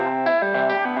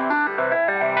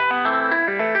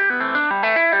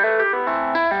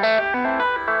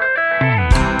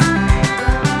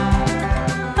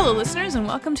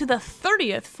welcome to the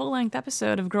 30th full-length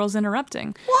episode of Girls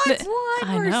Interrupting. What?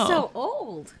 I We're know. so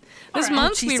old. This All right.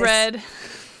 month we Jesus. read...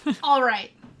 All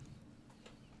right.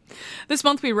 This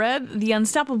month we read The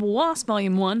Unstoppable Wasp,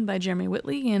 Volume 1 by Jeremy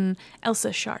Whitley and Elsa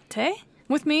Charté.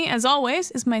 With me, as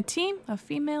always, is my team of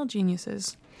female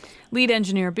geniuses. Lead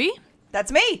engineer B,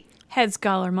 That's me. head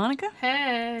scholar Monica,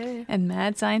 Hey. and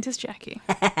mad scientist Jackie.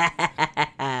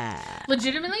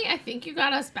 Legitimately, I think you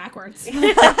got us backwards.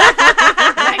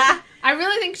 Like, I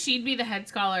really think she'd be the head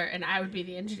scholar and I would be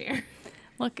the engineer.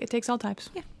 Look, it takes all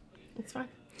types. Yeah. It's fine.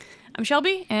 I'm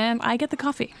Shelby, and I get the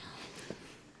coffee.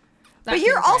 That But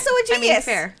you're feels also right. a genius.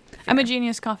 fair. I'm a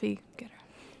genius coffee getter.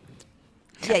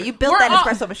 Yeah, you built We're that all-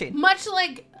 espresso machine. Much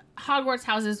like Hogwarts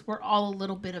houses, we're all a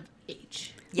little bit of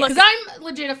H. Yes. Because I'm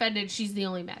legit offended she's the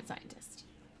only mad scientist.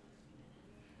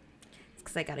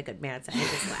 Because I got a good mad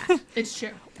scientist laugh. It's true.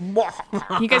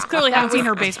 You guys clearly haven't seen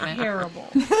her basement. All Terrible.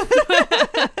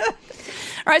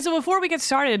 right, so before we get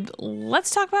started, let's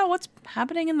talk about what's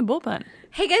happening in the bullpen.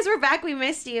 Hey guys, we're back. We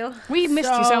missed you. We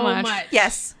missed you so much.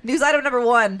 Yes. News item number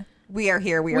 1. We are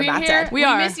here. We are We're not here. dead. We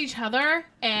are. missed each other,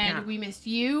 and Yeah. we missed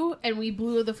you, and we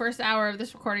blew the first hour of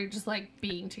this recording just like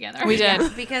being together. We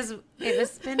did. Because it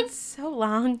has been so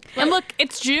long. And look,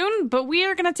 it's June, but we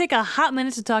are going to take a hot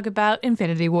minute to talk about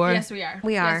Infinity War. Yes, we are.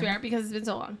 We are. Yes, we are, because it's been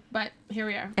so long. But here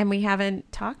we are. And we haven't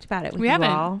talked about it with We you haven't.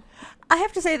 all. I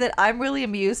have to say that I'm really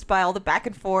amused by all the back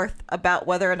and forth about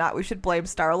whether or not we should blame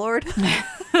Star-Lord.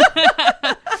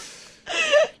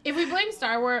 If we blame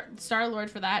Star-Lord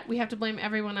for that, we have to blame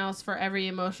everyone else for every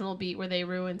emotional beat where they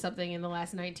ruined something in the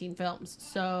last 19 films.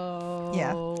 So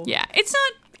Yeah, it's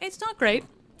not great.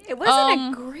 It wasn't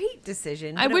Um, a great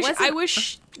decision. I but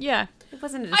wish, yeah. it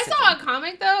wasn't a I decision. saw a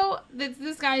comic though that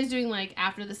this guy is doing like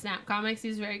after the Snap comics.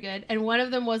 He's very good, and one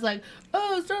of them was like,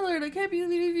 "Oh, Star-Lord, I can't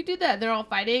believe you did that." They're all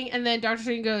fighting, and then Doctor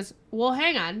Strange goes, "Well,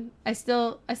 hang on, I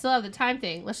still have the time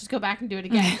thing. Let's just go back and do it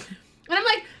again." And I'm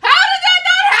like, "How did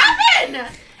that not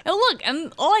happen?" And look,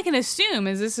 and all I can assume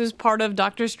is this is part of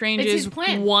Doctor Strange's his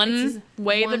plan. one It's his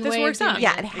way one that this way of works out. doing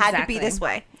Yeah, it had to be Exactly. this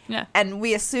way. Yeah. And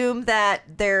we assume that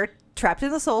they're trapped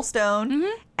in the Soul Stone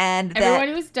and Everyone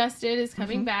that who's dusted is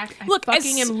coming back. I Look,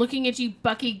 fucking as- am looking at you,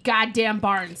 Bucky goddamn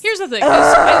Barnes. Here's the thing: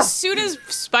 as soon as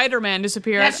Spider-Man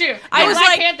disappeared, That's true. I And was Black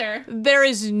like, Panther. "There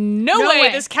is no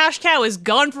way this cash cow is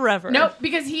gone forever." Nope,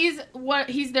 because he's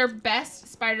their best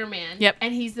Spider-Man. Yep.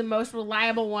 And he's the most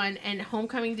reliable one, and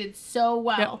Homecoming did so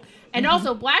well. Yep. And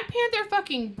also, Black Panther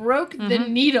fucking broke the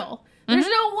needle. There's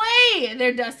no way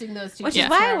they're dusting those two. Which Yeah. is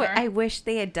why forever. I wish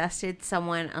they had dusted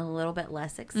someone a little bit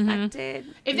less expected.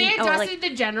 If they had Oh, dusted the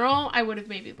general, I would have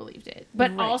maybe believed it.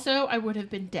 But Right. also, I would have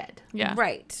been dead. Yeah.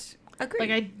 Right. Agreed.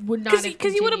 Like, I would not have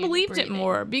Because you would have continued believed it breathing.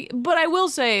 more. But I will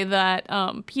say that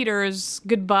Peter's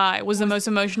goodbye was the most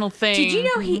emotional thing. Did you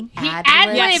know he He ad-libbed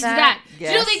ad-libbed that.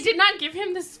 Yes. You know, they did not give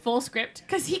him this full script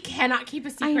because he cannot keep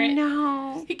a secret. I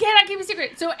know. He cannot keep a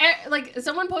secret. So, like,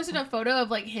 someone posted a photo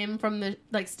of, like, him from the,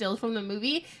 like, stills from the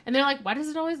movie. And they're like, why does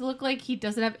it always look like he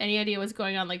doesn't have any idea what's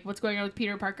going on? Like, what's going on with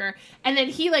Peter Parker? And then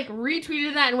he, like,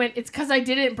 retweeted that and went, it's because I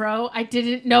didn't, bro. I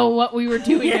didn't know what we were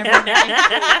doing every day.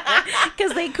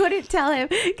 Because they couldn't tell him.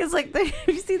 Because, like,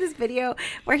 you see this video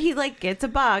where he, like, gets a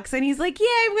box and he's like, yeah,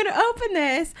 I'm going to open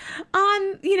this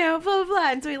on, blah, blah,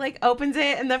 blah. And so he, like, opens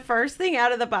it and the first thing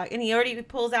out of the box, and he already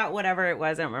pulls out whatever it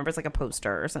was. I don't remember. It's like a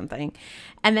poster or something.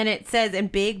 And then it says in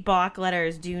big block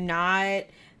letters, do not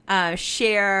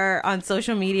share on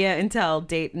social media until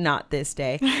date not this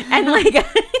day. And, like,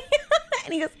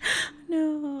 and he goes,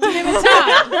 no.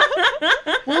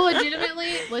 Well,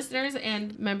 legitimately, listeners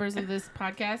and members of this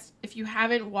podcast, if you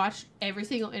haven't watched every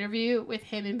single interview with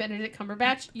him and Benedict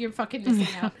Cumberbatch, you're fucking missing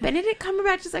out. Benedict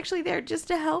Cumberbatch is actually there just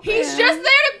to help He's him. just there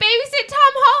to babysit Tom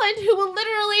Holland, who will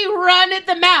literally run at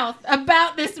the mouth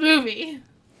about this movie.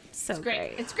 so It's great.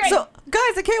 great. It's great. So,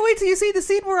 guys, I can't wait till you see the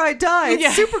scene where I die. It's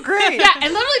Yeah. super great. yeah,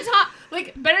 and literally Tom,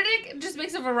 like, Benedict just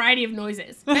makes a variety of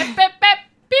noises. Beep, beep, beep,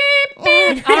 beep,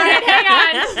 beep. All right, hang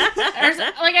on. There's,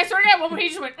 like, I swear to God, one point he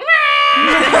just went,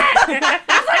 I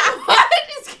was like, what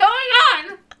is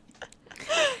going on?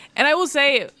 And I will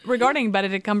say, regarding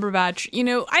Benedict Cumberbatch,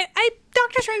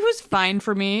 Doctor Strange was fine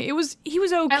for me. He was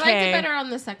okay. I liked it better on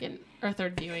the second or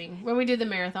third viewing when we did the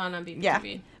marathon on BBC. Yeah.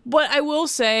 But I will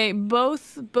say,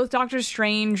 both Doctor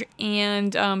Strange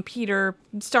and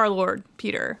Star-Lord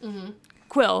Peter,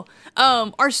 Quill,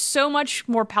 are so much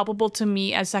more palpable to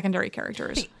me as secondary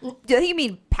characters. Do you think you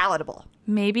mean palatable?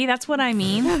 Maybe that's what I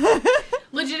mean.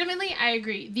 Legitimately, I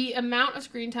agree. The amount of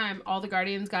screen time all the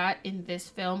Guardians got in this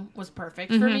film was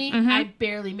perfect for me. I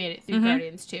barely made it through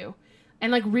Guardians 2.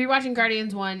 And, like, rewatching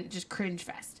Guardians 1, just cringe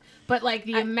fest. But, like,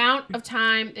 the amount of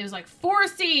time, it was, like, 4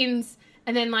 scenes,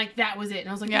 And then like that was it, and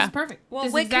I was like, Yeah. "This is perfect." Well, This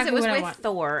is because exactly it was what I with want.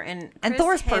 Thor, and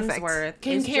Thor's Chris perfect. Hemsworth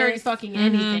Can is carry just- fucking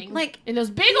anything, Like- in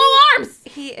those big old arms.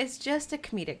 He is just a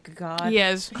comedic god.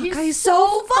 Yes. He's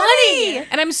so funny.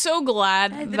 And I'm so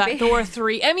glad The that big- Thor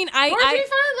 3. I mean, Or if we I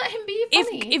finally let him be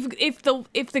funny.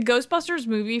 if the Ghostbusters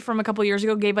movie from a couple years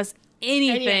ago gave us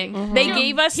anything, Anything. they Dude,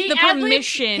 gave us he the ad-libbed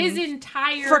permission his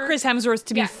entire for Chris Hemsworth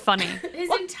to Yeah. be funny. his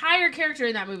entire character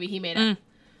in that movie he made up.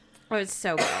 Oh, it's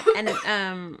so good.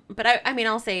 And but I mean,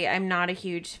 I'll say I'm not a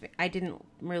huge. I didn't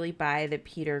really buy the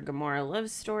Peter Gamora love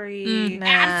story. Nah.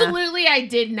 Absolutely, I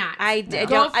did not. I Go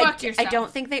don't. fuck I yourself.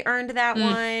 don't think they earned that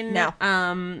one. No.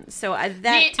 So that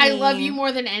The to I me- love you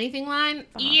more than anything line.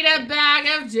 Eat a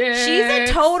bag of dicks. She's a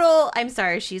total. I'm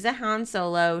sorry. She's a Han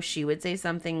Solo. She would say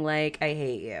something like, "I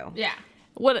hate you." Yeah.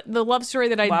 What the love story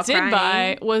that I While did crying.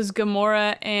 buy was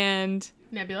Gamora and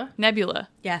Nebula. Nebula.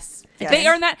 Yes. Yes. They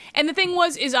earned that. And the thing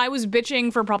was, is I was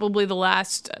bitching for probably the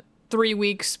last 3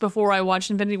 weeks before I watched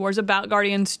Infinity Wars about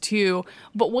Guardians 2.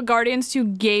 But what Guardians 2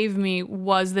 gave me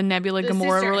was the Nebula The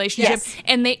Gamora sister. relationship. Yes.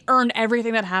 And they earned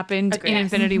everything that happened Agreed. in Yes.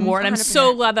 Infinity War. And I'm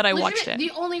so 100%. glad that I watched Legit, it.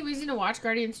 The only reason to watch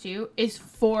Guardians 2 is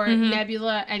for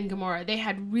Nebula and Gamora. They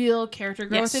had real character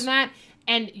growth Yes. in that.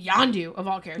 And Yondu, of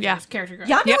all characters, Yeah. character growth.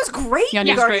 Yondu Yep. was great Yondu's in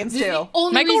great. Guardians This is the too.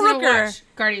 only Michael reason to Rooker, watch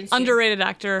Guardians 2. Underrated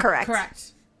actor. Correct.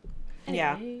 Correct.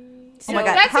 Yeah. Oh my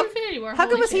god, That's how, Infinity War. how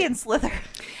good Holy was he shit. in Slither?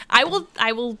 I will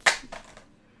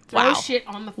Throw wow. shit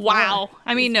on the floor. Wow.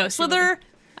 I mean, no, It's actually Slither.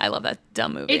 I love that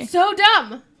dumb movie. It's so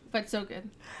dumb, but so good.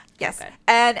 Yes. Okay.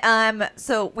 And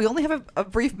so we only have a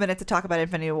brief minute to talk about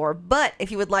Infinity War, but if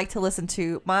you would like to listen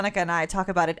to Monica and I talk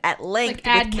about it at length Like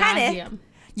ad with Kenneth, nauseum.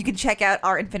 you can check out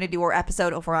our Infinity War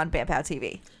episode over on Bampow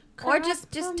TV. Or just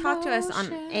talk to us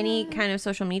on any kind of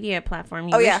social media platform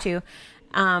you Oh, wish yeah.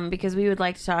 to, because we would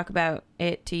like to talk about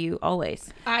it to you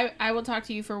always. I will talk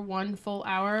to you for 1 full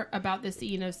hour about the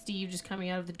scene of Steve just coming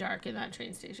out of the dark in that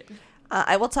train station.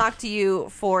 I will talk to you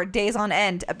for days on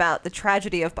end about the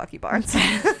tragedy of Bucky Barnes.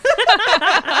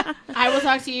 I will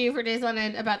talk to you for days on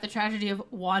end about the tragedy of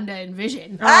Wanda and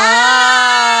Vision.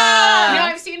 Ah! You know,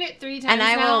 I've seen it 3 times And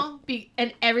I now,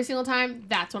 and every single time,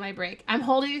 that's when I break. I'm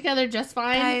holding it together just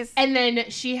fine, Guys. and then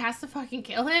she has to fucking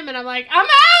kill him, and I'm like, I'm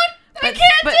out! I can't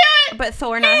do it! But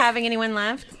Thor not having anyone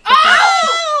left.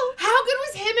 Oh! How good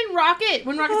was him and Rocket?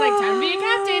 When Rocket's like, time to be a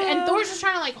captain, and Thor's just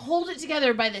trying to like hold it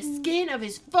together by the skin of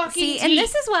his fucking See, teeth. and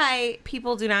this is why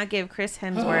people do not give Chris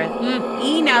Hemsworth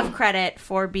enough credit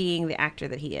for being the actor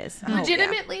that he is. Oh, yeah.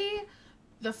 Legitimately,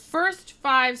 the first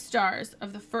 5 stars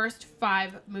of the first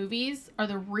 5 movies are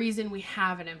the reason we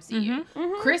have an MCU.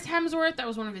 Chris Hemsworth, that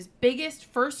was one of his biggest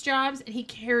first jobs, and he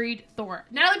carried Thor.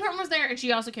 Natalie Portman was there, and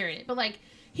she also carried it. But, like,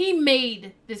 he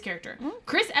made this character.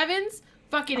 Chris Evans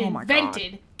fucking Oh my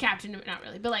invented Captain, not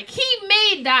really, but, like, he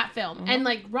made that film. And,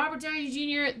 like, Robert Downey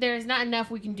Jr., there's not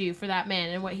enough we can do for that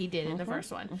man and what he did in the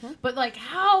first one. But, like,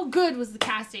 how good was the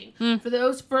casting for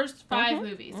those first 5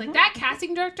 movies? Like, that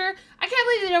casting director, I can't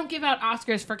believe they don't give out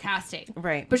Oscars for casting.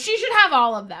 Right. But she should have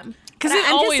all of them. Because But it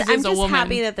always I'm is a just woman.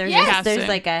 happy that there's Yes. there's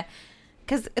like a,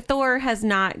 because Thor has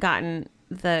not gotten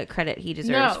the credit he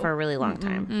deserves No. for a really long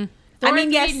time. Thor I mean,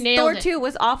 3 yes, nailed Thor it. 2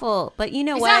 was awful, but you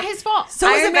know It's what? not his fault. So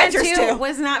was Iron Man Avengers 2 2.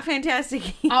 was not fantastic.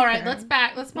 All right, either.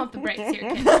 let's pump the brakes here,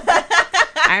 kids.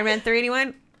 Iron Man 3,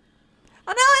 anyone?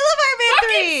 Oh no, I love Iron Man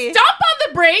Fucking 3. stomp on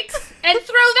the brakes and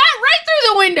throw that right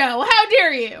through the window. How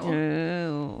dare you?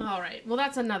 Ooh. All right, well,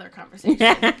 that's another conversation.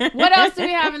 What else do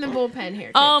we have in the bullpen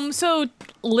here, kids? So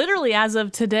literally as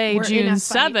of today, We're in June a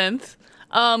fight.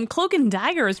 7th, Cloak and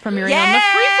Dagger is premiering on the Yeah!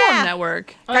 Freeform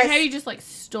network. I like guys- how you just like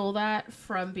stole that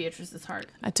from Beatrice's heart.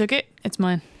 I took it. It's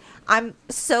mine. I've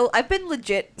been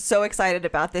legit so excited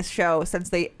about this show since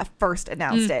they first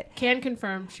announced it. Can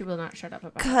confirm she will not shut up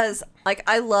about it. Because like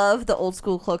I love the old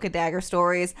school Cloak and Dagger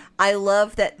stories. I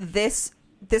love that this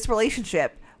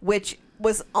relationship, which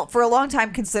was for a long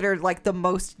time considered like the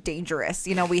most dangerous.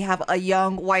 You know, we have a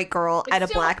young white girl and a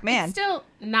Still- black man. It's still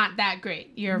not that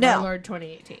great. Year of No. our Lord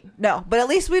 2018. No, but at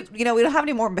least we don't have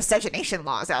any more miscegenation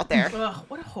laws out there. Ugh,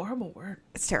 what a horrible word.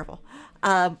 It's terrible.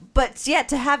 But yeah,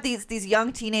 to have these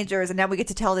young teenagers, and now we get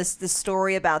to tell this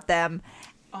story about them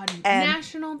On And-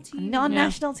 national TV. on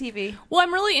national TV. Well,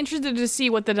 I'm really interested to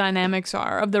see what the dynamics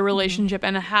are of the relationship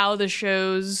and how the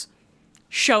show's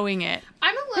showing it.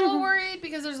 I'm a little worried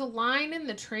because there's a line in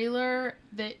the trailer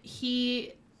that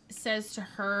he says to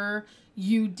her,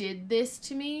 "You did this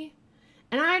to me,"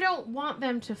 and I don't want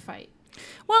them to fight.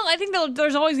 Well, I think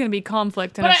there's always going to be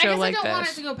conflict in But a I show guess like I don't want it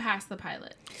this. to go past the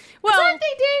pilot. Well, Aren't they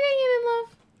dating and in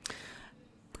love?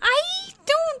 I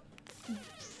don't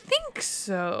think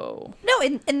so. No,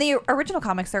 in the original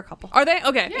comics, they're a couple. Are they?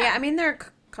 Okay. Yeah, I mean, they're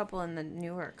couple in the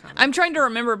newer comics. I'm trying to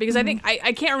remember because I think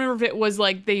I can't remember if it was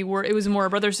like it was more a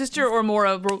brother sister or more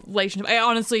a relationship. I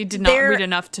honestly did not read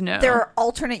enough to know. There are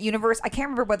alternate universe. I can't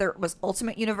remember whether it was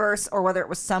Ultimate Universe or whether it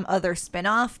was some other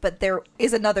spin-off, but there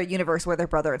is another universe where they're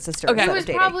brother and sister. Okay. It instead was of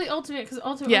dating. probably Ultimate because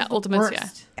Ultimate was the Ultimate's,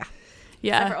 worst. Yeah,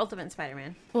 yeah. For Ultimate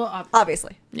Spider-Man. Well,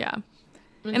 obviously. Yeah.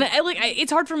 And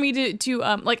it's hard for me to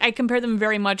I compare them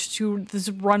very much to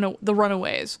the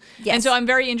Runaways. Yes. And so I'm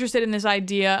very interested in this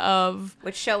idea of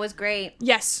Which show was great.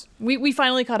 yes, we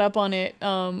finally caught up on it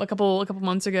a couple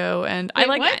months ago, and I Wait,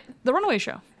 like what? the Runaway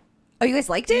show. Oh, you guys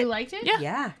liked you it? liked it? Yeah.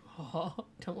 Yeah. Oh,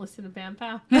 don't listen to Bam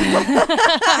Pow.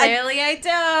 Clearly I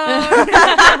don't.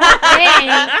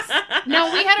 Thanks.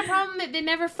 No, we had a problem that they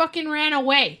never fucking ran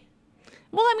away.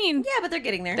 Well, I mean, Yeah, but they're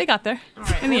getting there. they got there All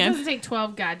right, in the well, it end. doesn't take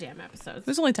 12 goddamn episodes. It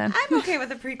was only 10. I'm okay with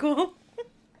a prequel.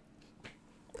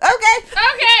 Okay.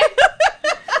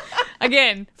 Okay.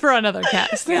 Again, for another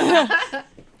cast.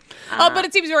 But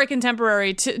it seems very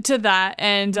contemporary to that,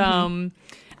 and I'm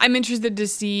interested to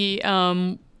see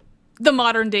the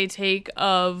modern day take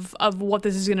of what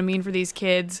this is going to mean for these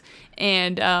kids,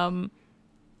 and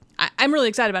I'm really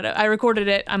excited about it. I recorded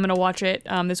it. I'm going to watch it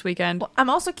this weekend.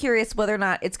 I'm also curious whether or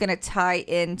not it's going to tie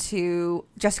into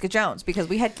Jessica Jones, because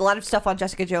we had a lot of stuff on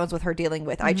Jessica Jones with her dealing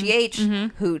with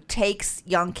IGH, who takes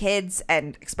young kids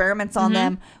and experiments on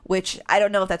them, which I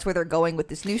don't know if that's where they're going with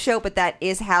this new show, but that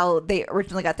is how they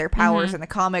originally got their powers in the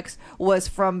comics, was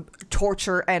from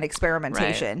torture and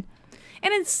experimentation.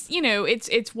 And it's,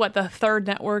 it's what, the third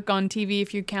network on TV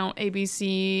if you count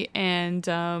ABC and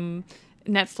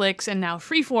Netflix and now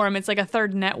Freeform. It's like a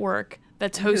third network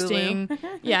that's hosting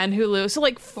and Hulu. So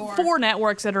like four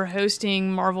networks that are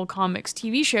hosting Marvel Comics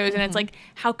TV shows, and it's like,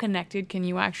 how connected can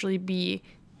you actually be?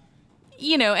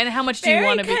 And how much do you Very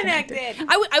want to be connected. connected?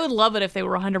 I would love it if they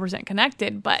were 100%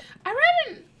 connected, but I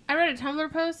read a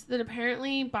Tumblr post that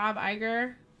apparently Bob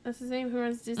Iger, that's his name, who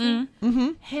runs Disney,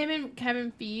 him and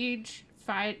Kevin Feige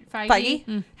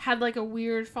had like a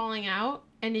weird falling out,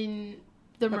 and in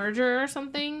the merger or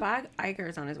something. Bob Iger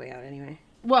is on his way out anyway.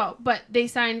 Well, but they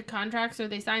signed contracts or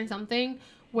they signed something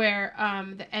where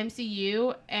the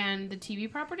MCU and the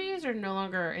TV properties are no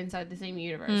longer inside the same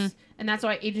universe. And that's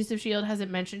why Agents of S.H.I.E.L.D. hasn't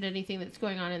mentioned anything that's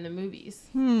going on in the movies.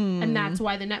 And that's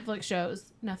why the Netflix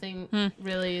shows, nothing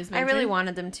really is mentioned. I really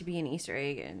wanted them to be an Easter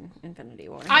egg in Infinity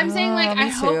War. I'm saying, like, me I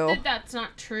hope too. that that's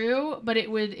not true, but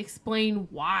it would explain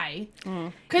why.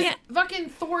 Because fucking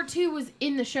Thor 2 was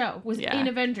in the show, was in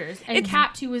Avengers, and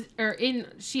Cap 2 was, or in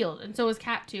S.H.I.E.L.D., and so was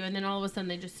Cap 2, and then all of a sudden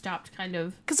they just stopped kind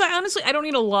of. because I don't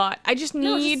need a lot. I just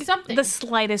need just something. the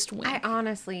slightest wink. I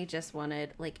honestly just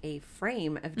wanted like a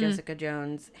frame of Jessica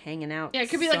Jones hanging out. Yeah, it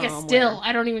could be like a somewhere. still.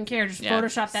 I don't even care. Just Yeah.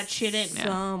 Photoshop that shit in.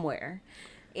 Somewhere.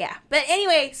 Yeah. But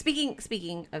anyway,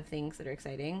 speaking of things that are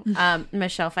exciting,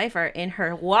 Michelle Pfeiffer in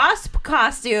her wasp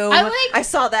costume. I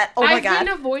saw that. Oh my I've god.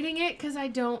 been avoiding it because I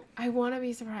want to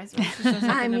be surprised when she shows up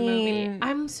I in the mean, movie.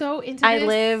 I'm so into I this.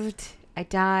 lived, I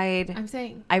died, I'm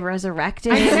saying. I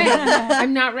resurrected. I'm saying.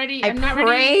 I'm not ready. I'm not ready.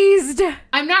 praised.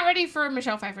 I'm not ready for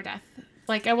Michelle Pfeiffer death.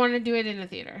 Like, I want to do it in a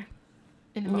theater.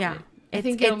 In the moment. Yeah. I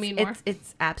think it'll mean more.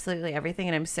 It's absolutely everything,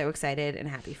 and I'm so excited and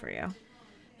happy for you.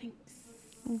 Thanks.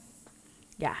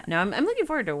 Yeah. No, I'm looking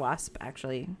forward to Wasp,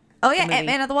 actually. Oh yeah, the movie.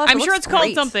 Ant-Man and the Wasp. I'm It sure looks it's called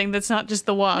great. something that's not just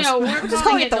the Wasp. No, we're just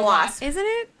calling it the Wasp. Isn't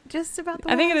it just about the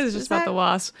Wasp? I think it is just about the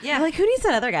Wasp. Yeah. Like, who needs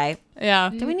that other guy? Yeah.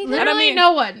 Do we need that? Literally mean-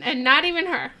 no one, and not even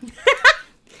her.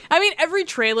 I mean, every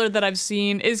trailer that I've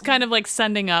seen is kind of like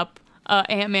sending up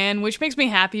Ant-Man, which makes me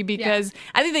happy because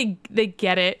I think they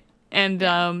get it.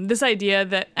 And this idea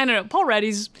that, I don't know, Paul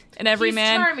Rudd's an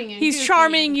everyman. charming and he's goofy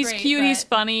charming, and he's great, cute, he's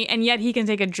but- funny, and yet he can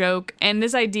take a joke. And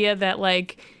this idea that,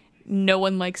 like, no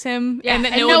one likes him Yeah, and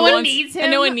that and no, no one one wants, needs and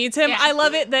no him. one needs him. Yeah. I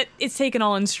love it that it's taken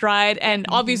all in stride, and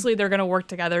obviously they're going to work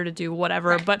together to do whatever.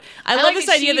 Right. But I love like this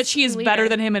that idea that she's she is the better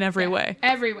leader. than him in every way.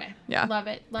 Every way. Yeah. Love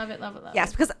it. Love it. Love it. Love Yes,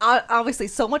 it. because obviously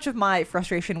so much of my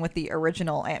frustration with the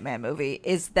original Ant-Man movie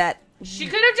is that She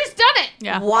could have just done it.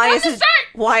 Yeah. why From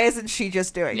the isn't she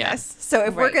just doing Yeah. this? So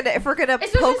if we're gonna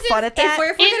Especially poke since fun at that, If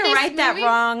we're In gonna this write that movie-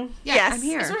 wrong, Yes. I'm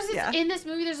here. Especially since Yeah. in this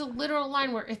movie, there's a literal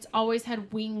line where it's always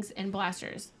had wings and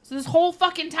blasters. So this whole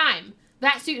fucking time,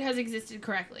 that suit has existed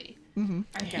correctly. I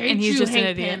hate And he's you, just an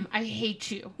Hank idiot. Pym. I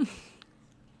hate you.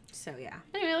 So yeah.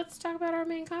 Anyway, let's talk about our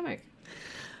main comic.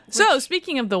 So,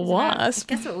 speaking of the Wasp.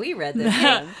 Guess what we read this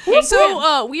month?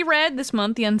 So we read this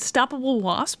month The Unstoppable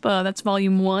Wasp. That's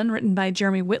volume 1, written by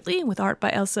Jeremy Whitley, with art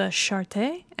by Elsa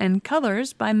Charte and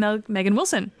colors by Megan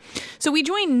Wilson. So we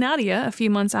join Nadia a few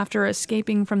months after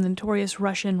escaping from the notorious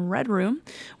Russian Red Room,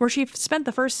 where she spent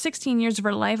the first 16 years of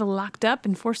her life locked up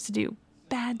and forced to do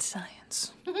bad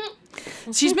science.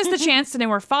 She's missed the chance to know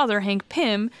her father, Hank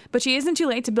Pym, but she isn't too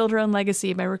late to build her own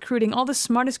legacy by recruiting all the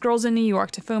smartest girls in New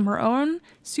York to form her own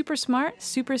super smart,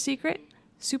 super secret,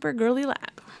 super girly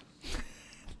lab.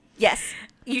 Yes.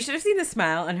 You should have seen the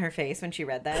smile on her face when she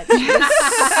read that. She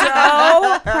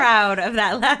was so proud of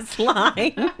that last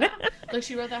line. Look,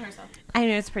 she wrote that herself. I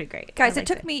know, it's pretty great. Guys, I it liked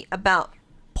took me about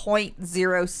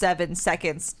 0.07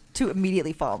 seconds to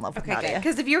immediately fall in love with Okay, good. Nadia.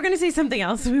 Because if you were going to say something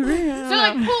else, we were So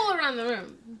like pull around the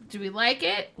room. Do we like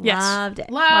it? Yes. loved it.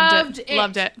 Loved it.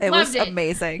 Loved it. It Loved was it.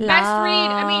 amazing. Best read.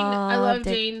 I mean, I love Loved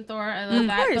it. Jane Thor. I love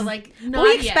that. course. But like, But Nadia.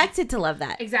 we expected to love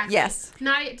that. Exactly. Yes.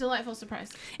 Nadia, delightful surprise.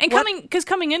 And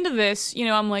coming into this, you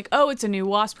know, I'm like, oh, it's a new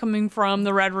Wasp coming from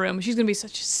the Red Room. She's gonna be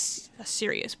such a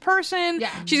serious person. Yeah.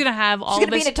 She's gonna have all She's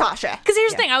going to this. be Natasha. Because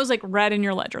here's the thing, I was like, red in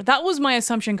your ledger. That was my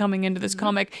assumption coming into this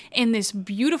comic. And this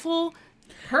beautiful,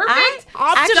 Perfect.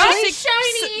 optimistic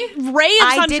shiny. ray of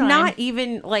I sunshine. did not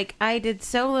even like. I did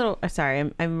so little. Sorry,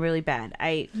 I'm really bad.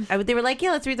 They were like,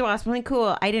 yeah, let's read the Wasp. I'm like,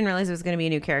 cool. I didn't realize it was going to be a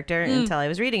new character until I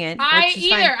was reading it. I which is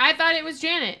fine. either. I thought it was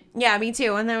Janet. Yeah, me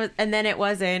too. And then it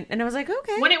wasn't, and I was like,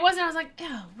 okay. When it wasn't, I was like,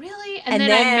 oh, really? And And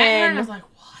then I met her then- and I was like,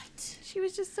 what? She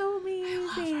was just so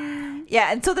amazing.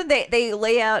 Yeah, and so then they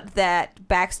lay out that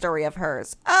backstory of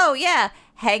hers. Oh, yeah,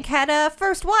 Hank had a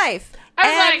first wife. I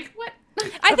And- was like, what?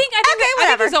 I think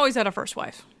whatever. he's always had a first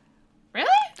wife. Really?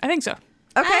 I think so. Okay.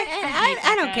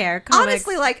 I don't care.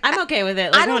 Honestly, like, I'm okay with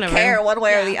it. Like, I don't whatever. care one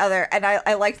way or Yeah. the other. And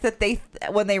I liked that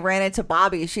when they ran into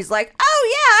Bobby, she's like,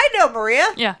 oh, yeah, I know Maria.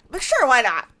 Yeah. But sure, why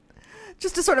not?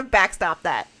 Just to sort of backstop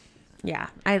that. Yeah,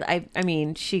 I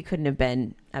mean, she couldn't have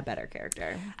been a better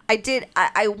character.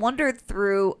 I wondered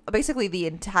through basically the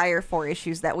entire 4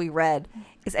 issues that we read.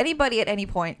 Is anybody at any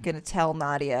point going to tell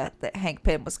Nadia that Hank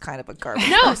Pym was kind of a garbage?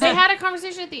 No, they had a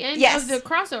conversation at the end Yes. of the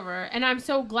crossover, and I'm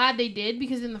so glad they did,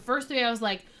 because in the first 3 I was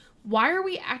like, why are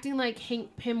we acting like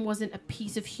Hank Pym wasn't a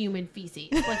piece of human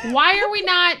feces? Like, why are we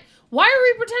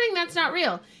pretending that's not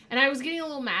real? And I was getting a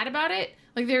little mad about it.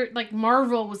 Like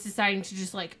Marvel was deciding to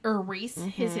just like erase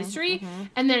his history.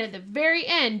 And then at the very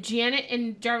end, Janet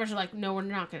and Jarvis are like, no, we're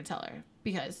not going to tell her,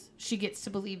 because she gets to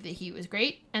believe that he was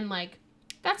great. And like,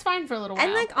 that's fine for a little while.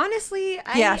 And like, honestly,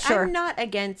 Yeah, sure. I'm not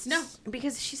against. No.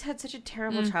 Because she's had such a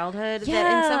terrible childhood that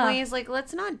in some Yeah. ways, like,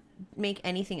 let's not make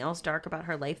anything else dark about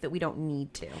her life that we don't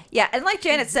need to. Yeah, and like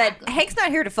Janet Exactly. said, Hank's not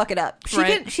here to fuck it up.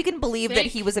 Right. She can believe that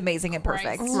Thank he was amazing and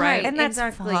perfect. Christ. Right. And that's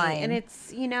exactly. fine. And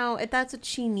it's, you know, that's what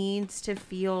she needs to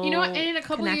feel. You know what? And in a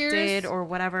couple connected years- or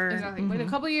whatever. exactly. But in a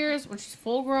couple years, when she's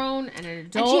full grown and an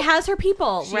adult, And she has her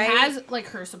people, she right? has like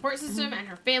her support system and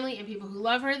her family and people who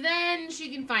love her, then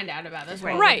she can find out about this.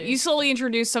 world. Right. You slowly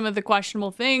introduce some of the questionable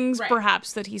things, Right.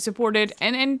 perhaps, that he supported,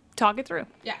 and talk it through.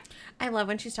 Yeah. I love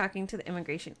when she's talking to the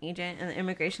immigration agent, and the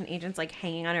immigration agent's like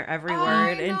hanging on her every I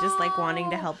word and just like wanting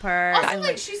to know. help her. Also, I'm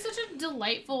like, she's such a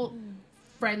delightful,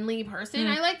 friendly person.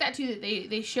 I like that too. That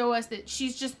they show us that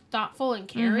she's just thoughtful and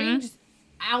caring, just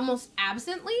almost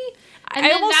absently, and I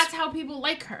then almost- that's how people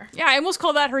like her. Yeah, I almost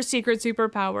call that her secret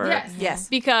superpower. Yes. Yes.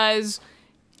 Because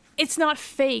it's not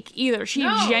fake either. She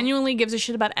No. genuinely gives a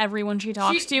shit about everyone she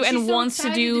talks to she's and so wants to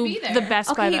excited do to be there. the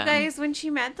best by Okay, you them. guys, when she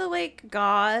met the like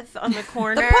goth on the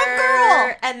corner, punk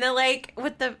girl! and the like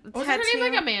with the Was tattoo. her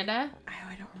name like Amanda?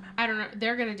 I don't remember. I don't know.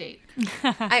 They're gonna date.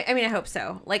 I mean, I hope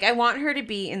so. Like, I want her to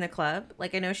be in the club.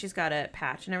 Like, I know she's got a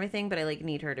patch and everything, but I like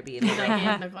need her to be in the Like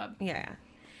in the club. yeah.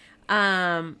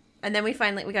 And then we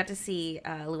got to see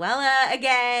Luella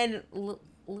again.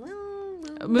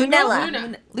 Lunella.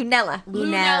 Luna. Lunella.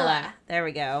 Lunella. There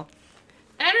we go.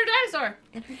 And her dinosaur.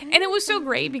 And it was so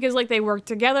great because like they worked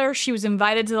together. She was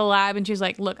invited to the lab and she's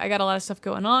like, "Look, I got a lot of stuff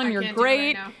going on. I You're can't do it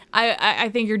great. right I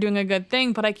think you're doing a good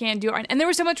thing, but I can't do it." Right. And there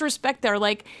was so much respect there.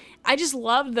 Like I just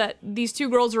loved that these two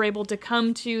girls were able to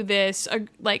come to this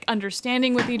like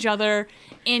understanding with each other,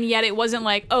 and yet it wasn't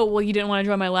like, "Oh, well, you didn't want to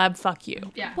join my lab. Fuck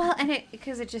you." Yeah. Well, and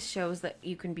because it just shows that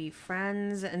you can be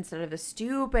friends instead of a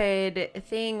stupid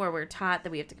thing where we're taught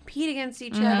that we have to compete against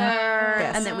each other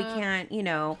Yes. and that we can't, you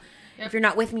know, if you're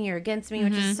not with me, you're against me,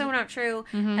 which is so not true.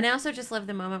 And I also just love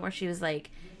the moment where she was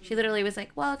like, she literally was like,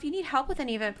 well, if you need help with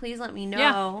any of it, please let me know.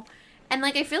 Yeah. And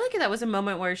like, I feel like that was a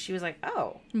moment where she was like,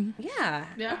 oh, yeah,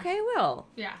 Yeah. okay, I will.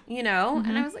 Yeah. You know?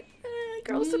 And I was like,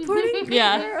 girls supporting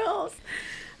Yeah. girls.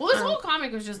 Well, this whole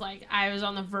comic was just like I was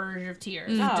on the verge of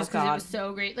tears, Oh, just because it God. was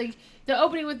so great. Like the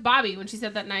opening with Bobby when she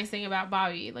said that nice thing about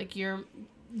Bobby, like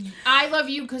I love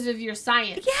you because of your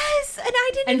science. Yes, and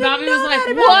I didn't And even Bobby know was like,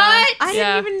 that about "What?" her. I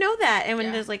Yeah. didn't even know that. And when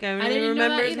Yeah. there's like, I everybody didn't know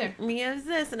that remembers either. me as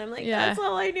this, and I'm like, Yeah. that's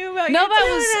all I knew about No, you. that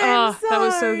too, was and I'm that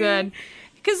was so sorry. good.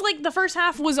 Because like the first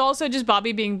half was also just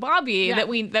Bobby being Bobby Yeah.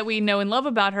 that we know and love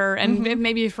about her, and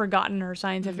maybe forgotten her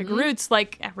scientific roots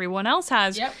like everyone else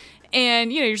has. Yep.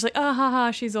 And, you're just like, oh,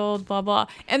 haha, she's old, blah, blah.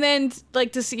 And then,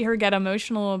 like, to see her get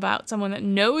emotional about someone that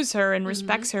knows her and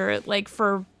respects her, like,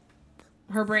 for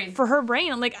Her brain. her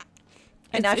brain, I'm like...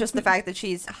 And not just the fact that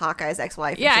she's Hawkeye's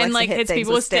ex-wife. Yeah, she and, likes like, to hit hits things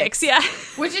people with sticks. Yeah.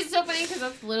 Which is so funny because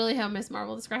that's literally how Miss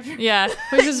Marvel described her. Yeah.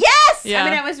 Which is, Yes! Yeah. I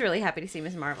mean, I was really happy to see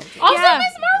Miss Marvel. Too. Also, Yeah.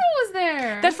 Miss Marvel was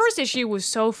there. That first issue was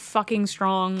so fucking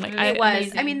strong. Like, It was. I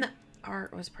Amazing. mean, the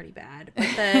art was pretty bad, but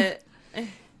the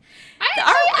I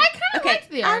kind of liked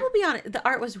the I art. will be honest. The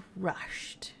art was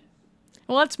rushed,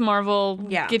 Well, that's Marvel.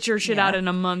 Yeah. Get your shit Yeah. out in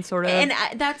a month, sort of. and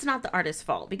that's not the artist's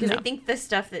fault because No. I think the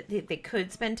stuff that they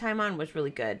could spend time on was really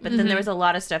good, but Mm-hmm. then there was a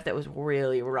lot of stuff that was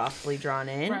really roughly drawn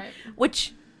in, Right.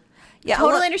 which Yeah,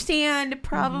 totally look- understand.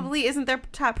 Probably isn't their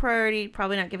top priority.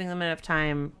 Probably not giving them enough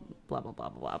time. Blah blah blah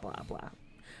blah blah blah.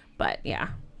 But yeah,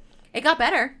 it got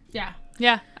better. Yeah.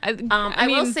 yeah. I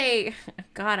mean, will say,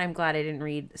 God, I'm glad I didn't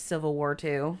read Civil War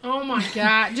 2. Oh my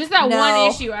god. Just that No. one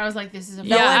issue, I was like, this is a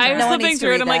Yeah, one- I was no one flipping needs to through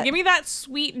it. read I'm like, that. give me that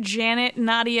sweet Janet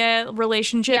Nadia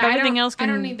relationship. Yeah, I Everything don't- else I can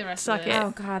don't need the rest of suck it. it.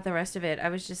 Oh God, the rest of it. I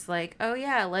was just like, oh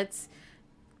yeah, let's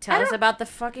tell us about the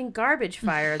fucking garbage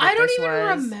fire that I don't this even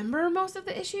was. remember most of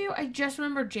the issue. I just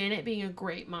remember Janet being a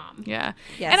great mom. Yeah.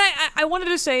 Yes. And I wanted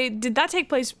to say, did that take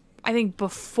place? I think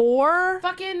before.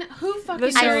 Fucking who fucking The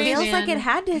knows, I series, feels man? like it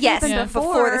had to Yes, happen Yeah.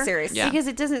 before, the series. Yeah. because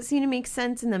it doesn't seem to make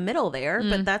sense in the middle there,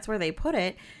 but that's where they put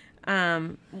it.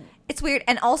 It's weird.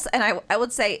 And also, and I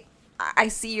would say, I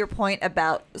see your point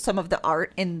about some of the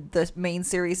art in the main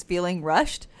series feeling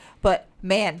rushed, but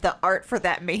man, the art for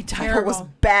that main title was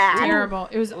Terrible. bad. Terrible.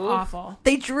 It was awful.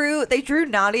 They drew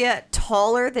Nadia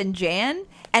taller than Jan,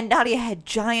 and Nadia had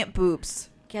giant boobs.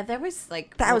 Yeah, there was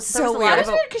like That was there so a weird. lot That was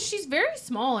of- weird because she's very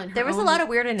small in her There was a own lot of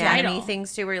weird anatomy title.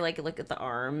 things too, where you like look at the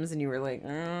arms and you were like,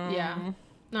 Yeah.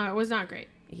 No, it was not great.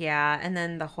 yeah, and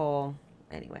then the whole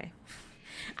anyway.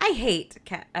 I hate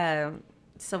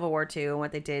Civil War 2 and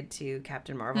what they did to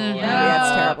Captain Marvel. Yeah. Yeah,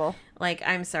 that's terrible. Like,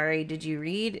 I'm sorry, did you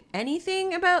read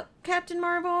anything about Captain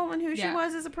Marvel and who she Yeah.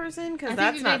 was as a person? Because I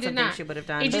that's think not they did something not. she would have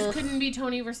done. It just couldn't be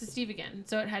Tony versus Steve again,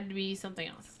 so it had to be something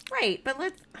else. Right, but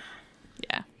let's...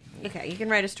 Yeah. Okay, you can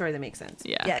write a story that makes sense.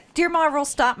 Yeah. Yeah, dear Marvel,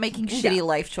 stop making shitty Yeah.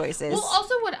 life choices. Well,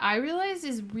 also what I realized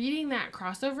is reading that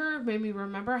crossover made me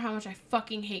remember how much I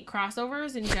fucking hate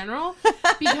crossovers in general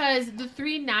because the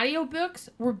 3 Nadia books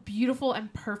were beautiful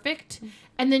and perfect,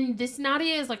 and then this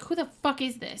Nadia is like, who the fuck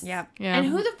is this? Yeah. Yeah. And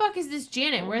who the fuck is this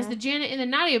Janet? Whereas the Janet in the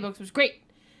Nadia books was great.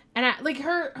 And I like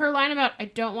her line about I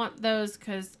don't want those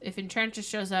because if Enchantress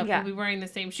shows up, Yeah. we'll be wearing the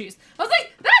same shoes. I was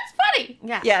like, that's funny.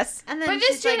 Yeah. yes. And then But this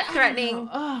she's like Janet, I don't threatening. know.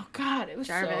 Oh god, it was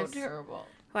Jarvis. so terrible.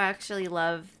 Who I actually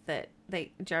love that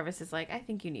Jarvis is like, I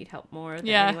think you need help more than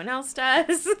Yeah. anyone else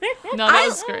does. No, that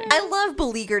was great. I love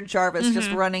beleaguered Jarvis just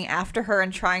running after her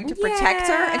and trying to protect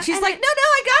her, Yeah, and she's and like, "No,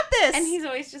 I got this." and he's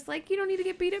always just like, you don't need to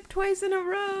get beat up twice in a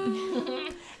row.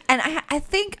 And I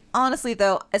think, honestly,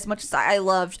 though, as much as I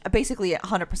loved basically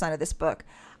 100% of this book,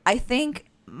 I think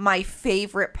my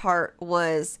favorite part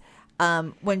was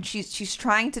when she's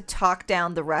trying to talk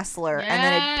down the wrestler, and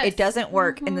then Yes. it doesn't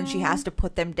work, and then she has to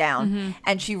put them down.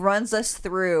 And she runs us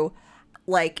through,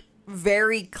 like,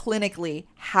 very clinically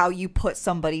how you put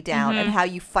somebody down and how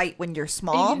you fight when you're And you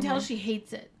small. can tell she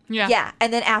hates it. Yeah. Yeah,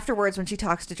 and then afterwards, when she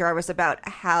talks to Jarvis about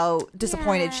how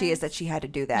disappointed she is that she had to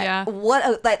do that,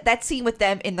 Yeah. that scene with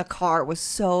them in the car was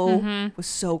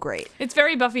so great. It's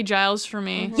very Buffy Giles for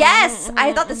me. Yes,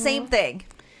 I thought the same thing.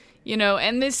 You know,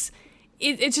 and this,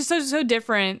 it's just so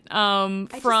different from,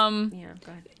 Yeah,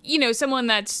 go ahead. you know, someone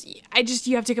that's,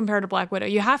 you have to compare to Black Widow.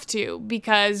 You have to,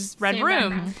 because Red Same Room.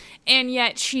 background. And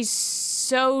yet she's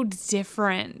so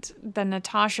different than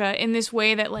Natasha in this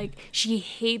way that, like, she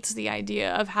hates the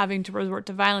idea of having to resort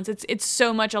to violence. It's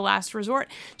so much a last resort,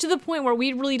 to the point where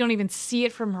we really don't even see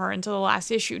it from her until the last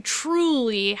issue.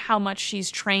 Truly how much she's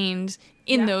trained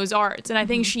in those arts. And I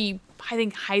think she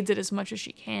hides it as much as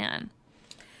she can.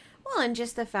 Well, and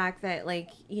just the fact that, like,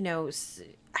 you know,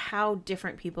 how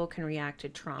different people can react to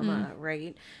trauma,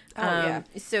 right? yeah.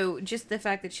 So just the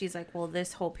fact that she's like, well,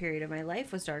 this whole period of my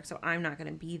life was dark, so I'm not going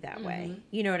to be that way.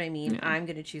 You know what I mean? I'm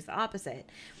going to choose the opposite.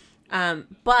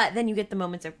 But then you get the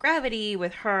moments of gravity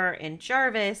with her and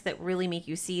Jarvis that really make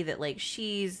you see that, like,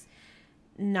 she's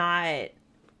not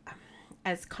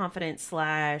as confident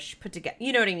 / put together,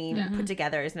 you know what I mean? Put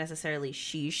together as necessarily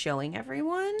she's showing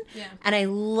everyone. Yeah. And I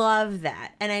love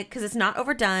that. And because it's not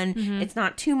overdone, it's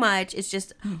not too much. It's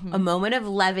just a moment of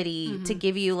levity to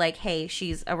give you, like, hey,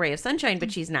 she's a ray of sunshine,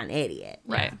 but she's not an idiot.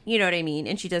 Right. You know what I mean?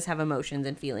 And she does have emotions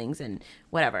and feelings and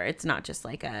whatever. It's not just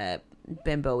like a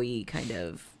bimbo-y kind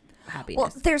of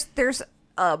happiness. Well, there's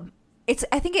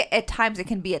I think at times it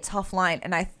can be a tough line,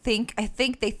 and I think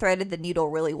they threaded the needle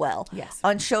really well. Yes.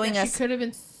 On showing She us could have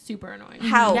been super annoying.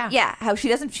 how Yeah. how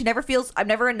she never feels. I'm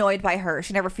never annoyed by her.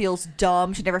 She never feels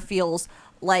dumb. She never feels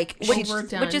like she's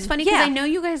Overdone. Which is funny because Yeah. I know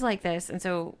you guys like this, and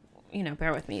so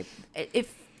bear with me. It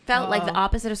felt like the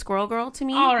opposite of Squirrel Girl to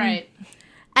me. All right.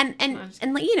 and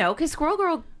like because Squirrel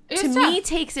Girl It to was me tough.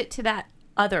 takes it to that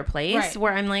other place Right.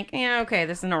 where I'm like, yeah, okay,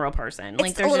 this isn't a real person.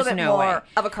 Like, it's there's a little just bit no more way.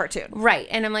 of a cartoon. Right.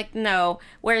 And I'm like, no.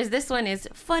 Whereas this one is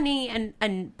funny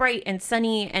and bright and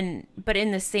sunny but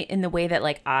in the way that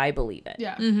like I believe it.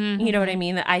 Yeah. You know what I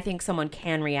mean? That I think someone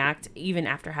can react even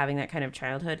after having that kind of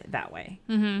childhood that way.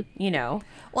 You know?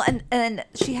 Well, and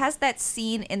she has that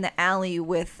scene in the alley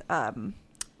with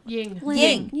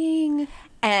Ying. Ying.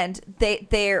 And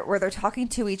they're where they're talking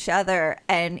to each other,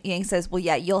 and Yang says, "Well,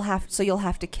 yeah, you'll have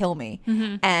to kill me."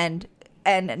 And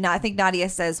I think Nadia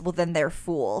says, "Well, then they're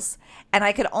fools." And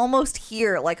I could almost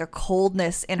hear like a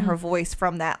coldness in her voice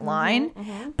from that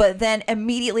line. But then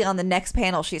immediately on the next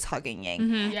panel, she's hugging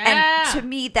Yang. Yeah. And to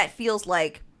me, that feels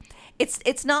like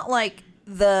it's not like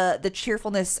the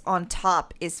cheerfulness on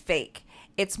top is fake.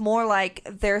 It's more like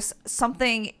there's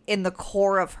something in the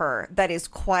core of her that is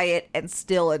quiet and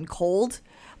still and cold,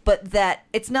 but that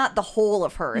it's not the whole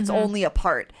of her. It's only a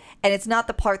part. And it's not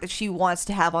the part that she wants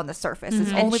to have on the surface.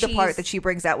 It's only the part she's- that she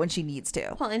brings out when she needs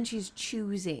to. Well, and she's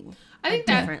choosing I think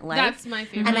a different life. that's my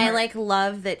favorite. And I part. like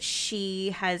love that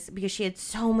she has, because she had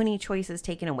so many choices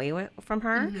taken away from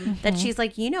her, that she's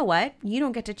like, you know what? You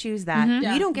don't get to choose that.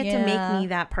 Yeah. You don't get to Yeah. make me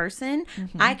that person.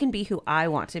 I can be who I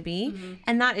want to be.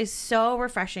 And that is so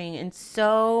refreshing and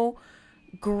so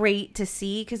great to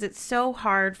see, because it's so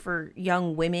hard for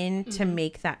young women to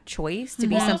make that choice, to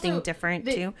be Well, something also, different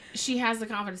that too. She has the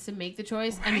confidence to make the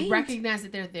choice Right. and recognize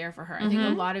that they're there for her. I think a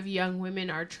lot of young women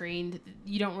are trained.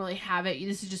 You don't really have it.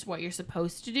 This is just what you're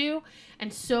supposed to do.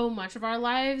 And so much of our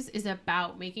lives is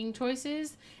about making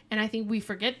choices. And I think we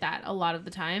forget that a lot of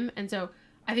the time. And so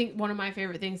I think one of my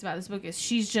favorite things about this book is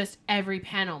she's just every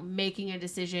panel making a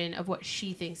decision of what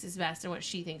she thinks is best and what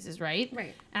she thinks is right.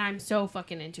 Right. And I'm so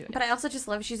fucking into it. But I also just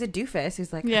love she's a doofus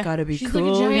who's like, Yeah. I gotta be She's cool.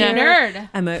 like a giant here.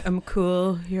 nerd. I'm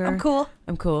cool here. I'm cool.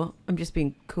 I'm cool. I'm just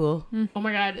being cool. Oh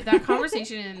my god, that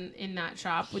conversation in that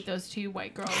shop with those two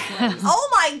white girls was, Oh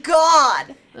my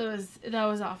god! that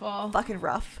was awful. Fucking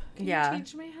rough. Can Yeah. you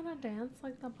teach me how to dance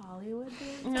like the Bollywood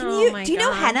dance? Do you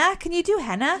know henna? Can you do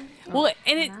henna? Well,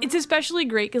 and it's especially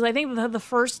great because I think the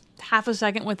first half a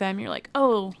second with them, you're like,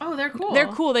 oh, Oh, they're cool. they're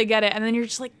cool, they get it, and then you're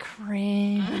just like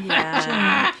cringe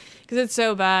Yeah. because it's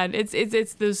so bad. It's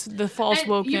the false And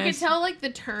wokeness. you can tell like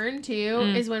the turn too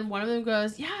is when one of them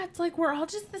goes, "Yeah, it's like we're all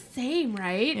just the same,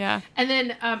 right?" Yeah. And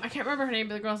then I can't remember her name,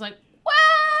 but the girl's like, "Wow,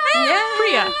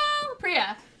 Yeah.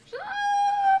 Priya." She's like,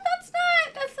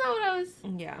 that's not what I was.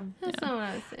 Yeah. That's not what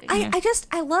I was saying.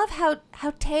 I love how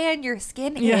tan your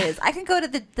skin Yeah. is. I can go to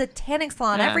the tanning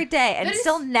salon Yeah. every day and That is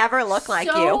still never look like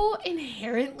you. So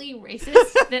inherently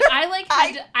racist that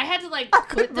I had to put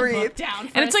couldn't the breathe. book down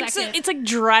for and it's a like second. it's like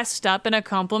dressed up in a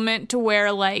compliment to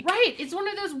where like Right, it's one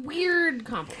of those weird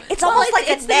compliments. It's almost it's-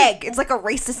 like it's a the- neg. It's like a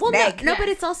racist neg. No, Yes.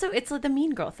 but it's like the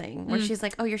mean girl thing where she's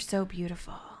like, "Oh, you're so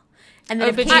beautiful," and then Oh,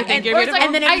 if but Katie, you think you're or it's beautiful? like-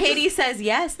 and then if I just- Katie says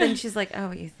yes, then she's like, "Oh,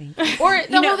 what you think?" Or the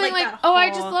You know, whole thing like like, that oh, I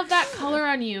just whole- love that color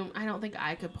on you. I don't think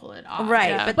I could pull it off. Right,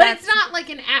 Yeah. but But that's it's not like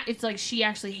an act. It's like she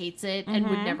actually hates it and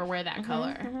would never wear that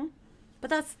color. but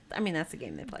that's the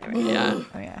game they play, right? yeah.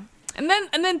 Oh yeah. And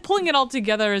then pulling it all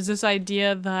together is this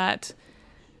idea that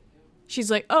she's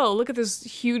like, oh, look at this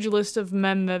huge list of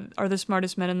men that are the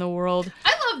smartest men in the world.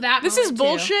 I love that. This is moment, too.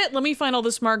 bullshit. Let me find all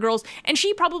the smart girls. And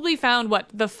she probably found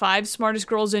the 5 smartest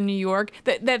girls in New York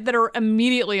that are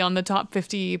immediately on the top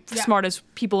 50 Yeah. smartest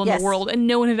people in Yes. the world, and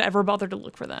no one had ever bothered to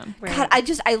look for them. God,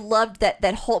 I loved that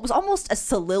whole. It was almost a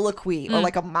soliloquy or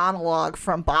like a monologue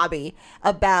from Bobby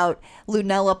about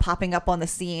Lunella popping up on the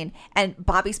scene and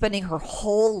Bobby spending her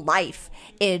whole life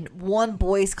in one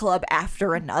boys' club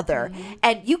after another,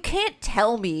 and you can't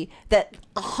tell me that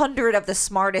 100 of the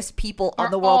smartest people on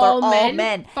Are the world all are all men?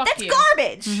 men. Fuck That's you.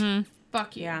 garbage.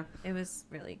 Fuck you. Yeah, it was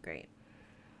really great.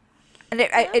 And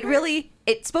it really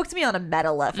spoke to me on a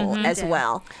meta level as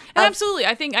well. And absolutely,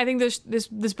 I think this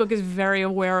book is very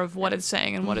aware of what it's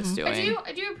saying and what it's doing.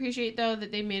 I do appreciate though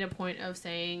that they made a point of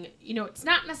saying, it's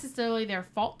not necessarily their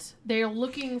fault. They're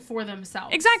looking for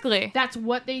themselves. Exactly. That's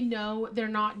what they know. They're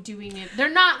not doing it. They're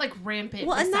not like rampant.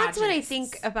 Well, and that's what I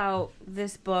misogynists. think about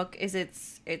this book is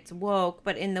it's woke,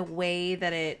 but in the way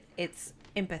that it's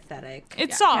empathetic.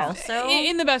 It's Yeah. soft, Also,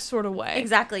 in the best sort of way.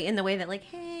 exactly in the way that like,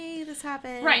 hey, this this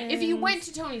happen. Right. If you went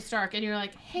to Tony Stark and you're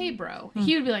like, hey, bro, Hmm.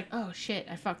 he would be like, oh, shit,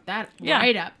 I fucked that Yeah.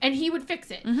 right up. And he would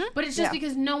fix it. Mm-hmm. But it's just Yeah.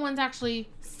 because no one's actually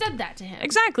said that to him.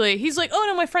 Exactly. He's like, oh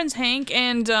no, my friend's Hank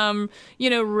and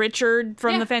Richard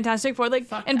from Yeah. the Fantastic Four, like,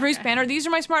 Fuck and that Bruce guy. Banner. These are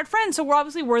my smart friends, so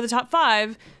we're the top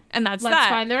 5, and that's Let's that.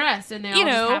 find the rest. And they all You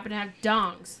just know. happen to have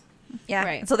dongs. Yeah.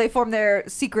 Right. So they form their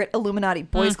secret Illuminati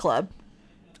boys club.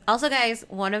 Also, guys,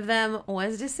 one of them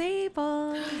was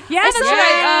disabled. Yeah, that's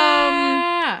right.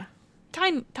 Yeah.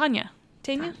 Tanya. Tanya.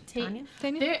 Tanya?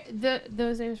 Tanya.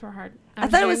 Those names were hard. I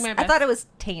thought it was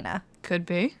Tana. Could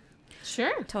be.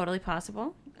 Sure. Totally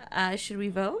possible. Should we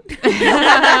vote?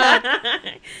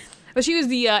 But she was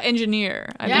the engineer.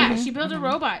 I Yeah, believe. she built a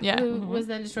robot Yeah. who was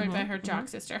then destroyed by her jock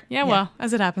sister. Yeah. Well,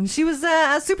 as it happens. She was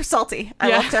super salty. I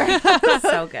Yeah. loved her.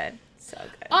 So good. So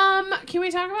good. Can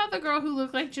we talk about the girl who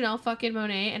looked like Janelle fucking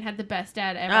Monáe and had the best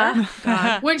dad ever?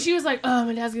 God. When she was like, "Oh,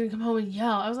 my dad's gonna come home and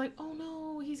yell," I was like, "Oh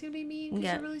no, he's gonna be mean because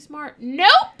Yeah. you're really smart." Nope.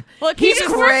 Look, He he's just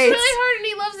just works great. really hard and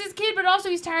he loves his kid, but also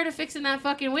he's tired of fixing that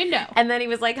fucking window. And then he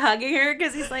was like hugging her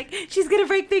because he's like, she's gonna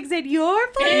break things at your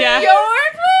place. Yeah. Your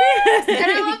place.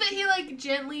 And I love that he like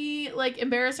gently like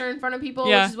embarrassed her in front of people,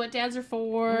 Yeah. which is what dads are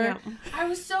for. Yeah. I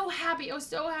was so happy. I was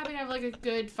so happy to have like a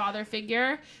good father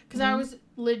figure because I was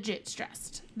legit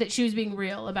stressed that she was being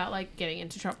real about like getting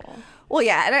into trouble. Well,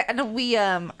 yeah, and we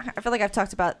I feel like I've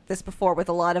talked about this before with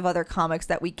a lot of other comics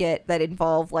that we get that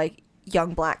involve like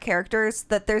young black characters,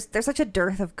 that there's such a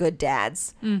dearth of good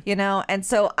dads, you know, and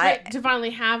so Right, to finally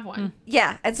have one.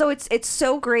 yeah, and so it's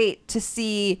so great to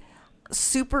see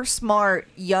super smart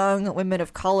young women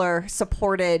of color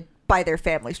supported by their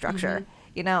family structure.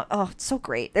 You know, oh, it's so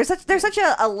great. There's such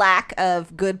a lack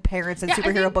of good parents in Yeah, I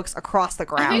superhero think- books across the I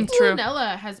ground. think True.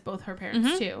 Lunella has both her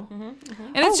parents too. And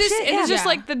it's Oh, just shit, it's just yeah.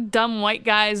 like the dumb white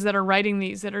guys that are writing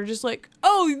these that are just like,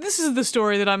 oh, this is the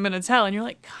story that I'm gonna tell, and you're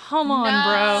like, come on,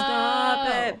 bro. Stop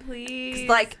Oh. it, please. It's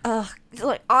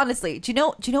like honestly, do you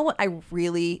know what I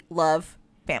really love?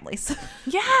 Families.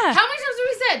 Yeah. How many times have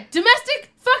we said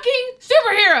domestic fucking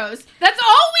superheroes? That's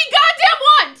all we goddamn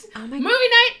want. Oh my Movie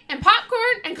night and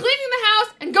popcorn and cleaning the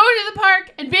house and going to the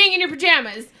park and being in your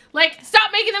pajamas. Like,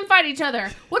 stop making them fight each other.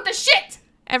 What the shit?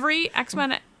 Every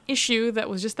X-Men issue that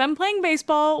was just them playing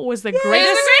baseball was the It was greatest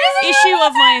the greatest issue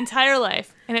of my entire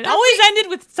life. And it always ended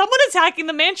with someone attacking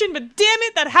the mansion, but damn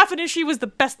it, that half an issue was the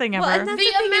best thing ever. well, and that's The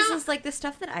the thing amount- is like the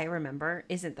stuff that I remember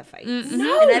isn't the fights.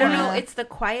 No. And I don't know. It's the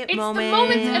quiet It's moments. the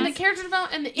moments and the character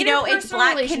development and the you know, it's interpersonal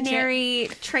Black relationship. Canary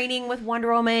training with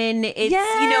Wonder Woman. It's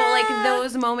you know, like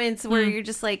those moments where you're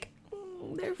just like,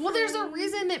 they're Well, there's a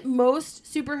reason that most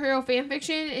superhero fan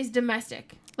fiction is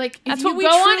domestic. Like, if That's you what we go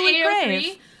on truly AO3,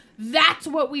 crave. that's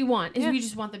what we want. Is Yeah. we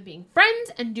just want them being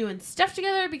friends and doing stuff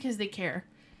together because they care.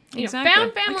 You Exactly. know,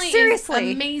 Found Family Like, seriously.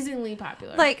 is amazingly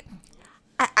popular. Like,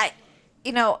 I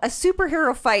you know, a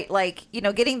superhero fight, like, you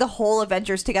know, getting the whole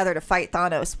Avengers together to fight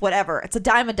Thanos, whatever. It's a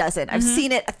dime a dozen. I've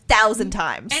seen it 1,000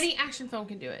 times. any action film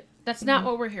can do it. That's not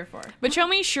what we're here for. But show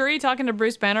me Shuri talking to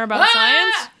Bruce Banner about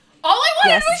science. All I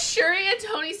wanted Yes. was Shuri and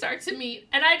Tony Stark to meet,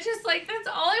 and I just like that's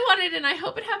all I wanted, and I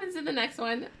hope it happens in the next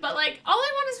one. But like, all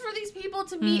I want is for these people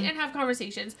to meet and have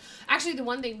conversations. Actually, the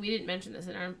one thing we didn't mention this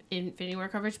in our Infinity War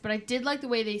coverage, but I did like the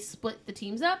way they split the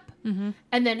teams up and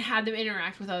then had them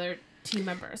interact with other team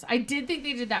members. I did think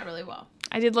they did that really well.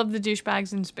 I did love the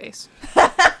douchebags in space.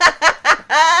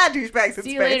 Douchebags in See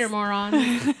space. you later, moron.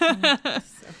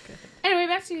 Anyway,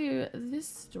 back to this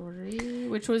story,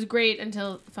 which was great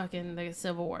until fucking the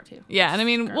Civil War too. Yeah, and I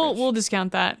mean, Garbage. we'll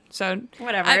discount that. So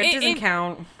whatever. It doesn't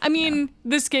count. I mean,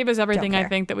 this gave us everything I care.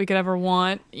 think that we could ever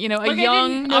want. You know, Like, a I young,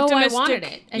 didn't know optimistic. I wanted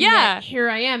it, and yeah, yet here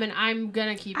I am, and I'm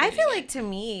gonna keep. I reading feel it. like to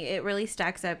me it really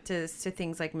stacks up to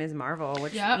things like Ms. Marvel,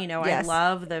 which Yep. you know Yes. I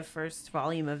love the first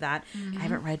volume of that. I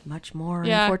haven't read much more,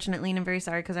 Yeah. unfortunately, and I'm very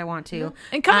sorry because I want to.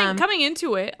 and coming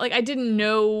into it, like I didn't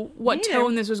know what Me neither.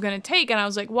 tone this was going to take, and I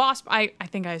was like, Wasp. I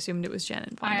think I assumed it was Jen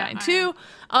and Von I- Dyne too.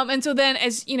 And so then,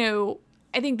 as you know,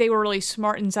 I think they were really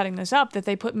smart in setting this up that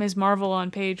they put Ms. Marvel on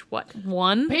page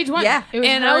 1. Page 1. Yeah. It was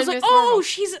And her I was like, Miss oh,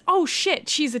 Marvel.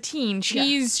 she's a teen.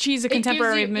 She's a gives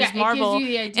contemporary you- of Ms. yeah, it gives Marvel. you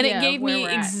the And idea it gave of where me we're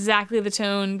at. exactly the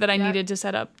tone that I Yep. needed to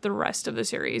set up the rest of the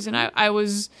series. And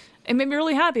it made me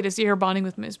really happy to see her bonding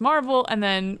with Ms. Marvel and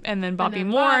then Bobby then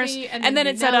Morse. Bobby, and and then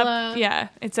then it set up Lunella.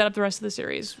 it set up the rest of the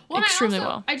series Well, and extremely I also,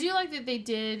 well. I do like that they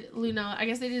did Lunella. I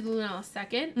guess they did Lunella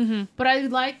 2nd, but I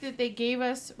like that they gave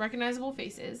us recognizable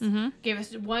faces, gave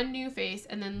us one new face,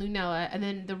 and then Lunella, and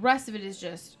then the rest of it is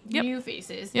just Yep. new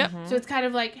faces. Yep. So it's kind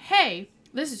of like, hey,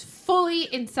 this is fully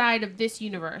inside of this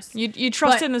universe, You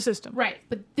trust But- in the system. right?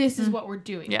 But this is what we're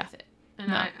doing Yeah. with it, and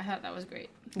No. I thought that was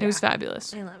great. It was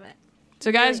fabulous. I love it.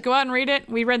 So guys, go out and read it.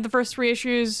 We read the first 3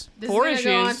 issues, This 4 is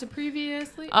gonna go on issues. to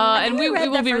previously. And we read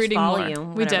will the be first reading more.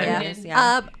 volume, We did. whatever Yeah. it is,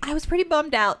 yeah. I was pretty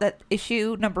bummed out that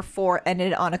issue number 4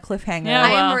 ended on a cliffhanger. Yeah,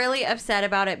 I well. am really upset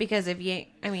about it because if you,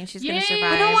 I mean, she's gonna Yay!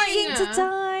 survive. I don't want Yeah. Ying to I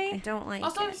die. don't like.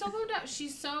 Also, I'm it. so bummed out.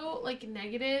 She's so like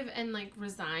negative and like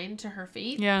resigned to her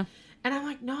fate. Yeah. And I'm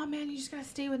like, no, man, you just gotta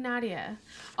stay with Nadia.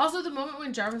 Also, the moment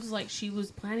when Jarvis was like, she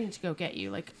was planning to go get you,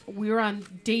 like we were on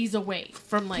days away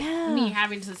from like me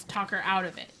having to talk her out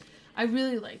of it. I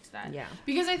really liked that. Yeah.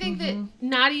 Because I think that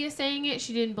Nadia saying it,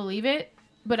 she didn't believe it,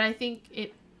 but I think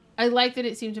it. I like that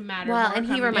it seemed to matter. Well, more and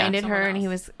he coming from reminded her, someone and he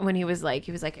else. was when he was like,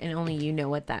 and only you know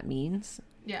what that means.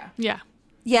 Yeah. Yeah.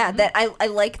 Yeah, that I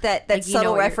like that Like, you know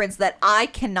subtle what you're- reference that I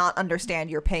cannot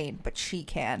understand your pain, but she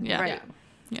can. Yeah. Right.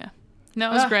 Yeah. No,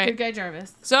 it was great. Good guy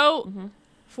Jarvis. So,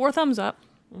 4 thumbs up.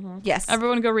 Yes.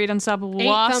 Everyone go read Unstoppable 8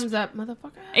 Wasp. thumbs up,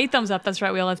 motherfucker. 8 thumbs up. That's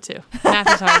right. We all have 2. Math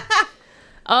is hard.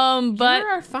 But You're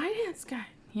our finance guy.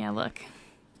 yeah, look,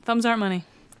 thumbs aren't money.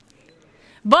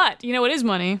 But you know what is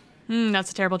money? That's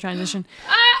a terrible transition.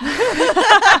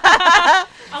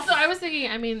 Also, I was thinking,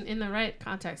 I mean, in the right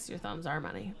context, your thumbs are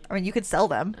money. I mean, you could sell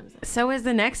them. So is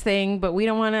the next thing, but we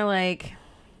don't want to like.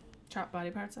 Chop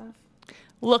body parts off.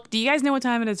 Look, do you guys know what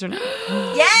time it is or not?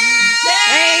 Yeah!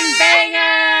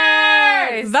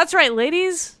 Bangers! That's right,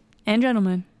 ladies and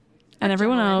gentlemen, and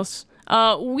everyone else.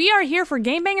 We are here for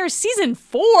Game Bangers Season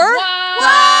 4.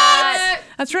 What?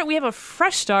 That's right. We have a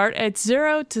fresh start. It's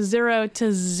 0 to 0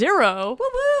 to 0.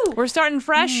 Woo-woo! We're starting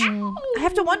fresh. I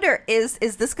have to wonder, is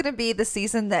this going to be the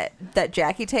season that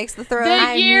Jackie takes the throne?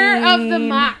 The year of the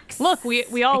Mox. Look,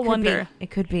 we all wonder. It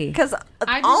could be. Because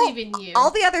I believe in you.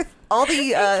 all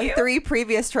the 3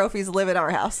 previous trophies live in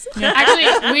our house.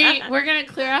 Actually, we're gonna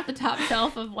clear out the top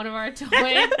shelf of one of our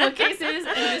toy bookcases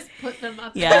and just put them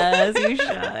up. Yes, you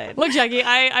should. Look, Jackie,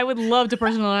 I would love to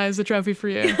personalize the trophy for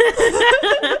you.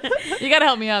 You got to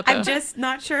help me out, though. I'm just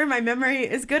not sure my memory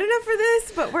is good enough for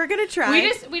this, but we're gonna try.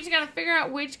 We just gotta figure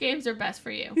out which games are best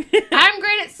for you. I'm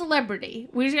great at celebrity.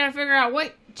 We just gotta figure out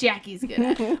what Jackie's good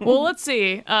at. Well, let's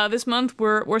see. This month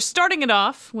we're starting it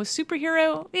off with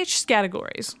superhero-ish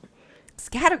categories.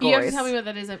 Categories. You have to tell me what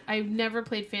that is. I've never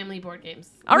played family board games.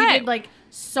 All we right. did like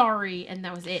Sorry, and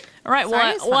that was it. All right. Sorry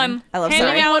is Well, fun. one I love handing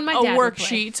Sorry. out One my a dad would play.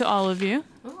 worksheet to all of you.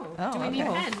 Do we need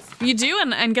okay. pens? You do,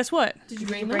 and guess what? Did you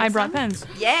bring them? I brought pens.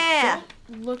 Yeah.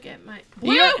 Look at my.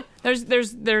 You don't-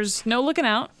 there's no looking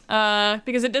out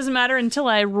because it doesn't matter until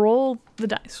I roll the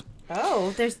dice.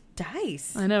 Oh, there's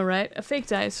dice. I know, right? A fake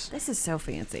dice, This is so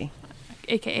fancy.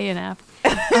 aka an app.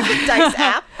 Dice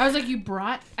app. I was like, you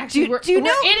brought. Actually, Do you we're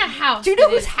know- in a house. Do you know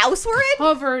that whose is house we're in?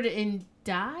 covered in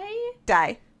dye?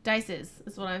 Die. Dices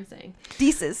is what I'm saying.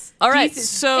 Dices. All right.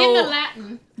 Dices. in the So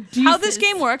Latin. how this Dices.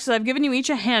 game works is I've given you each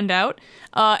a handout,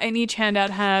 and each handout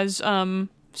has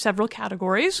several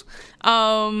categories.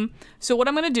 So what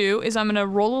I'm going to do is I'm going to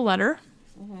roll a letter,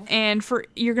 and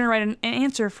you're going to write an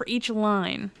answer for each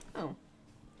line. Oh.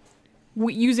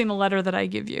 Using the letter that I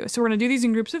give you. So we're going to do these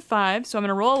in groups of 5. So I'm going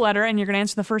to roll a letter, and you're going to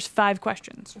answer the first 5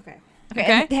 questions. Okay. Okay.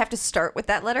 Okay. And they have to start with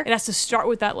that letter? It has to start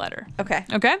with that letter. Okay.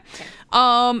 Okay?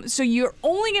 So you're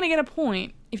only going to get a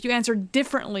point if you answer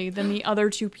differently than the other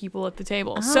 2 people at the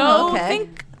table. So okay.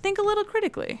 think a little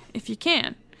critically if you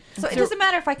can. So it doesn't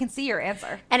matter if I can see your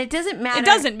answer. And it doesn't matter. It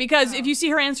doesn't, because if you see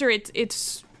her answer,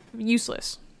 it's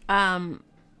useless.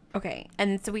 Okay.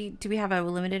 And so do we have a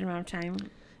limited amount of time?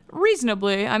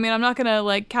 Reasonably. I mean, I'm not going to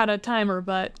like count a timer,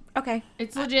 but Okay.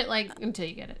 It's legit like until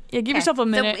you get it. yeah, give Okay. yourself a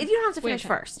minute. So you don't have to finish Wait.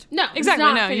 first. No, this is Exactly,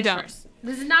 not no, you finish don't. First.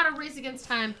 This is not a race against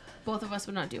time. Both of us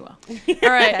would not do well. All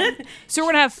right. So we're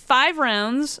going to have 5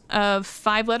 rounds of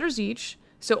 5 letters each.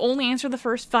 So only answer the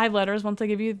first 5 letters once I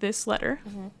give you this letter.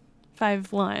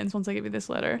 5 lines once I give you this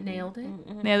letter. Nailed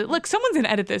it. Nailed it. Look, someone's going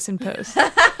to edit this in post.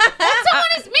 Someone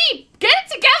is me. Get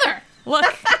it together. Look.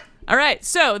 All right.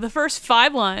 So the first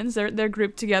 5 lines, they're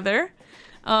grouped together.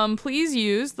 Please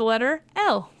use the letter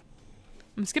L.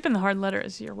 I'm skipping the hard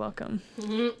letters. You're welcome.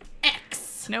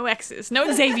 X. No X's.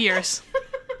 No Xaviers.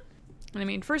 I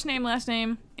mean, first name, last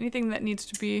name, anything that needs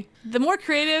to be. The more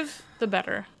creative, the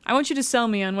better. I want you to sell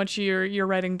me on what you're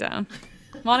writing down.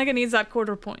 Monica needs that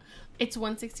quarter point. It's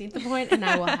 1/16 the point, and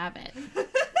I will have it.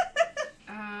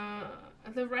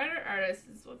 The writer artist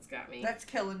is what's got me. That's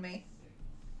killing me.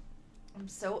 I'm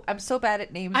so bad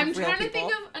at names I'm of real trying to people.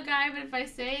 think of a guy, but if I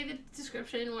say the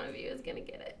description, one of you is gonna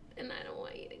get it, and I don't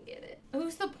want you to get it.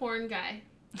 Who's the porn guy?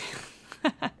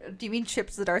 Do you mean Chip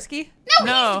Zdarsky?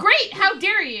 No. He's great. How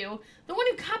dare you? The one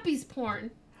who copies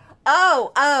porn.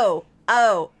 Oh.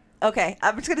 Okay,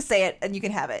 I'm just gonna say it, and you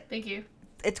can have it. Thank you.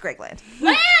 It's Greg Land.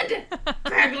 Land.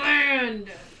 Greg Land.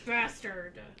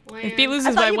 bastard. If he I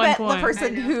loses thought by you 1 meant point. the person I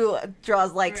know. who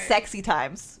draws like Right. sexy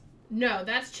times. No,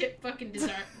 that's Chip fucking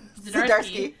Zdarsky.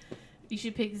 Zdarsky. You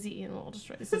should pick Z and we'll just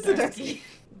write Zdarsky. Zdarsky.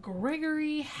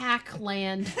 Gregory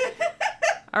Hackland.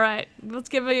 All right, let's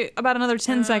give about another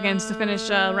 10 seconds to finish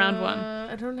round 1.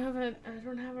 I don't have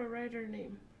a writer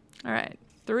name. All right,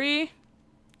 3,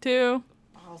 2,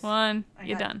 Oh, 1.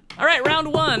 You're got- done. All right,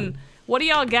 round 1. What do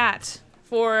y'all got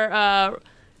for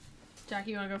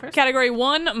Jackie, you want to go first? category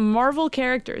 1, Marvel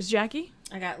characters? Jackie?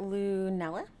 I got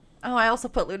Lunella. Oh, I also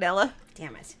put Lunella.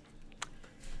 Damn it.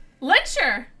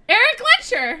 Lyncher. Eric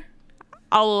Lyncher.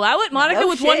 I'll allow it. Monica No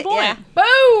with shit, 1 point. yeah.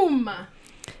 Boom.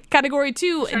 Category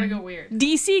 2, Trying to go weird.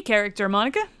 DC character.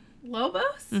 Monica? Lobos.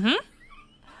 Mm-hmm.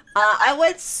 I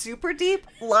went super deep.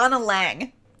 Lana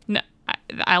Lang. No,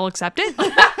 I'll accept it.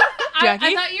 I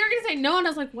Jackie? thought you were gonna say no, and I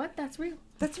was like, what? That's real.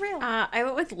 That's real. I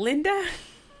went with Linda.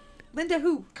 Linda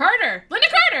who? Carter. Linda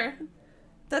Carter.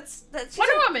 That's she's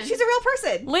Wonder a, Woman. She's a real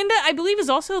person. Linda, I believe, is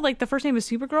also like the first name of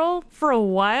Supergirl for a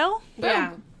while.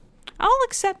 Yeah. I'll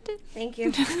accept it. Thank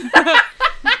you.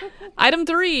 Item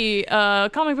 3,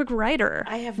 comic book writer.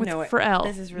 I have with no for L.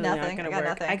 This is really Nothing. not I going got to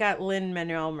work. nothing. I got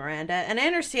Lin-Manuel Miranda, and I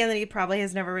understand that he probably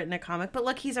has never written a comic, but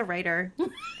look, he's a writer.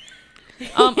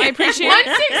 I appreciate 1/16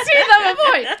 it. of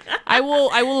a point. I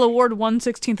will award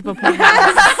 1/16 of a point.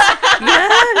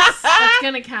 Yes. That's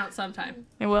gonna count sometime.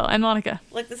 It will. And Monica.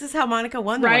 Look, this is how Monica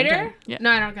won the one Writer? time. Yeah.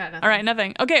 No, I don't got nothing. All right,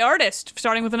 nothing. Okay, artist,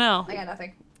 starting with an L. I got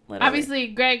nothing. Literally. Obviously,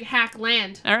 Greg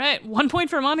Hackland. All right, 1 point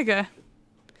for Monica.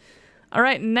 All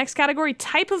right, next category,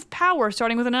 type of power,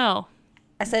 starting with an L.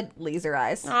 I said laser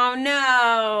eyes. Oh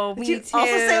no! Did Me you too.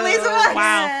 also say laser eyes?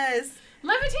 Wow. Yes.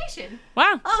 Levitation.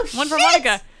 Wow. Oh, one for shit.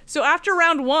 Monica. So after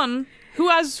round 1, who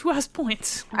has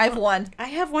points? I have one. I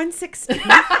have 1/16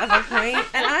 of a point,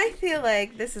 and I feel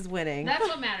like this is winning. That's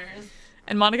what matters.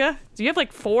 And Monica, do you have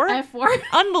like 4? I have 4.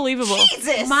 Unbelievable.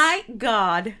 Jesus. My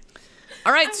God.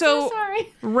 All right, I'm so so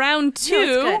sorry. round 2, No,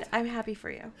 it's good. I'm happy for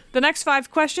you. the next 5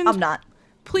 questions, I'm not.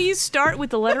 please start with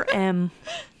the letter M.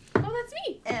 Oh, that's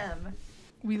me. M.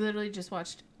 We literally just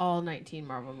watched all 19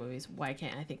 Marvel movies. Why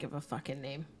can't I think of a fucking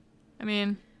name? I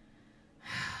mean,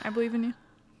 I believe in you.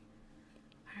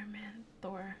 Iron Man,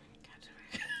 Thor,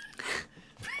 Captain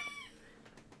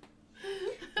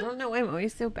I don't know why I'm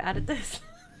always so bad at this.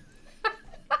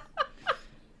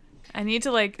 I need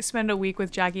to like spend a week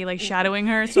with Jackie like shadowing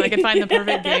her so I can find the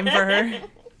perfect game for her.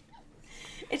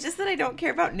 It's just that I don't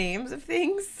care about names of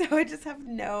things, so I just have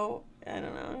no. I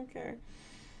don't know. I don't care.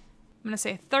 I'm going to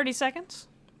say 30 seconds.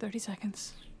 30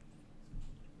 seconds.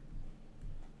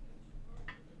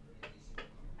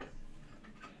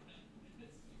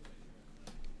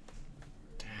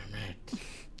 Damn it.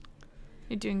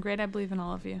 You're doing great. I believe in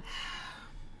all of you.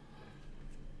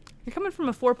 You're coming from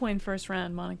a 4-point first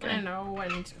round, Monica. I know. I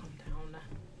need to calm down.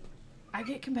 I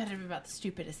get competitive about the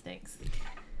stupidest things.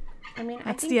 I mean,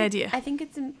 That's I think the idea. I think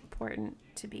it's important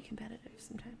to be competitive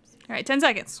sometimes. All right, 10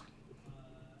 seconds.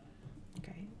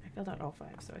 Okay, I filled out all 5,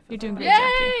 so I feel You're doing all great,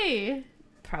 right. Jackie. Yay!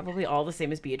 Probably all the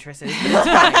same as Beatrice's. But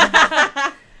it's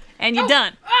fine. And you're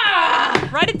done. Ah!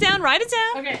 Write it down. Write it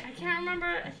down. Okay, I can't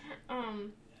remember.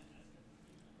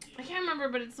 I can't remember,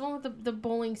 but it's the one with the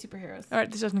bowling superheroes. All right,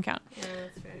 this doesn't count. Yeah,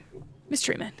 that's fair.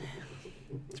 Mystery Men.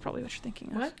 That's probably what you're thinking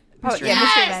of. What? Oh, yeah,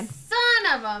 Mystery Men.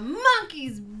 Son of a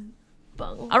monkey's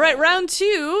bung. All right, round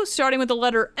 2, starting with the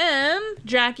letter M.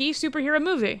 Jackie, superhero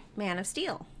movie. Man of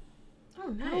Steel. Oh,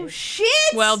 nice. Oh, shit.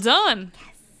 Well done.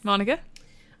 Monica.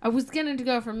 I was gonna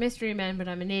go for Mystery Men, but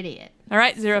I'm an idiot. All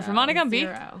right, 0 for So, Monica. B.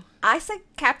 0. I said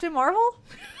Captain Marvel.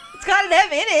 It's got an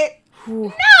M in it.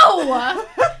 No!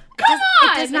 Come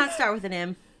on! It does not start with an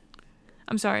M.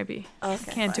 I'm sorry, B.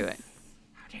 Okay. Can't do it.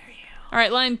 How dare you? All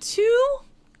right, line 2,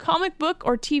 comic book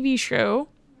or TV show.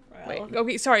 Wait,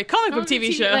 okay, sorry, comic book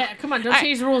TV show. Yeah, come on, don't I-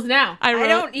 change the rules now. I wrote, I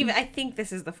don't even. I think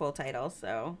this is the full title.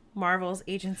 So Marvel's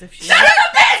Agents of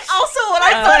S.H.I.E.L.D. Also, what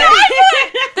I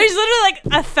put. There's literally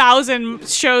like 1,000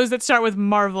 shows that start with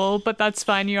Marvel, but that's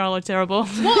fine. You all are terrible.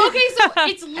 Well, okay, so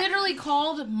it's literally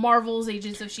called Marvel's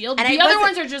Agents of S.H.I.E.L.D. And The I other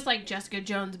wasn't- ones are just like Jessica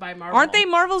Jones by Marvel. Aren't they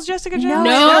Marvel's Jessica Jones? No,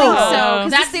 No. I don't think so. Oh.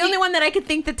 'Cause That's that's the the- only one that I could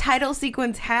think the title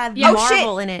sequence had Yeah. Oh,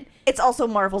 Marvel shit. in it. It's also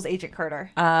Marvel's Agent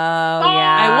Carter. Oh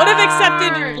I would have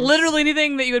accepted Darn. literally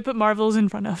anything that you would put Marvel's in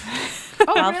front of.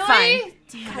 Oh, Well, really? fine.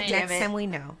 Damn it. Next time we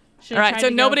know. Should've All right, tried so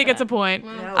to go nobody with gets a that. point.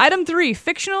 No. Item 3,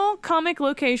 fictional comic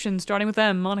location, starting with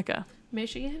M. Monica.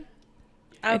 Michigan?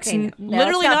 It's Okay. n- No,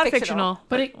 literally it's not not fictional.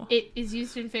 fictional. But it is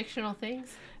used in fictional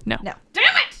things? No. No. Damn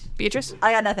it! Beatrice?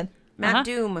 I got nothing. Mount Uh-huh.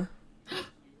 Doom.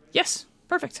 Yes.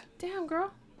 Perfect. Damn,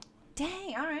 girl.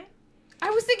 Dang, all right. I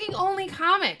was thinking only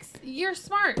comics. You're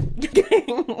smart. Damn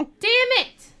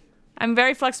it! I'm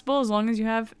very flexible as long as you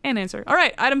have an answer. All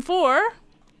right, item 4,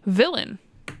 villain.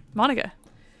 Monica.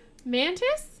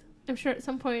 Mantis? I'm sure at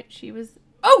some point she was...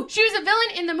 Oh, she was a villain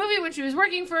in the movie when she was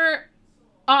working for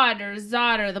Odd or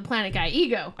Zod or the planet guy.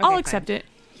 Ego. I'll fine. accept it.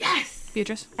 Yes!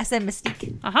 Beatrice. I said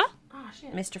Mystique. Uh-huh. Oh,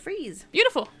 shit. Mr. Freeze.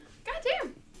 Beautiful.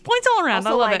 Goddamn. Points all around.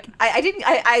 I Also, love like, it.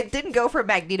 I didn't go for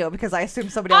Magneto because I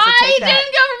assumed somebody else would I take didn't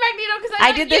that. go for Magneto because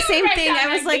I did the same thing.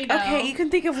 I was like, okay, you can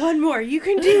think of one more. You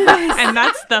can do this. And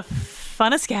that's the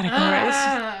funnest categories.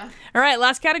 All right,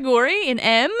 last category in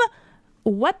M,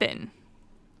 weapon.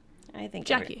 I think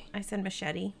Jackie. I said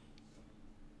machete.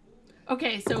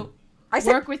 Okay, so I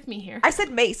said work with me here. I said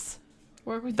Mace.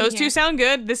 Work with Those me two here. sound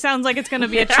good. This sounds like it's going to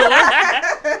be a chore.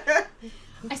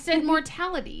 I said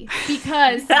mortality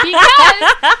because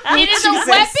it is Jesus. a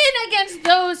weapon against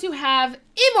those who have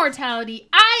immortality,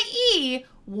 i.e.,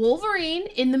 Wolverine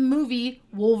in the movie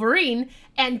Wolverine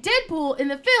and Deadpool in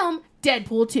the film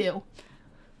Deadpool 2.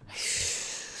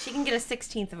 She can get a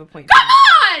 16th of a point. Come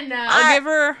on! I'll give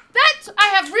her I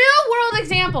have real world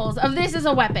examples of this as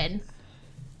a weapon.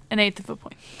 an 1/8 of a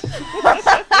point.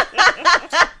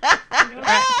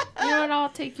 You know what? I'll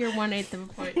take your 1/8 of a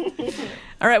point.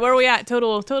 All right, where are we at?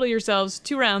 Total yourselves.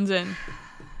 2 rounds in.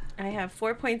 I have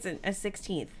 4 points and a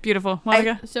 16th. Beautiful.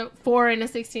 Monica? So 4 and a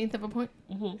 16th of a point.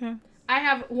 Okay. I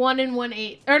have 1 and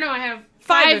 1/8. Or no, I have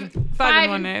Five 5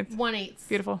 and and 1/8. 1/8.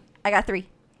 Beautiful. I got 3.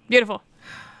 Beautiful.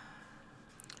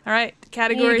 All right, You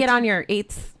category get on your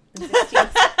 8th.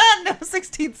 No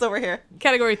 16ths over here.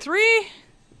 category 3,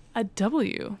 a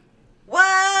W.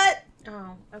 What?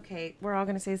 Oh, okay. We're all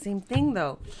going to say the same thing,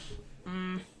 though.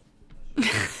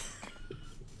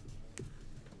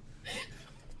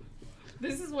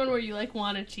 This is one where you like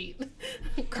want to cheat.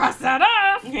 Cross that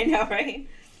off. I know, right?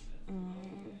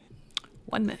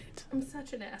 1 minute. I'm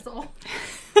such an asshole.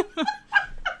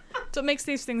 So it makes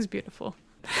these things beautiful.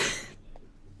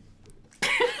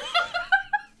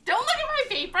 Don't look at my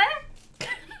paper.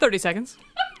 30 seconds.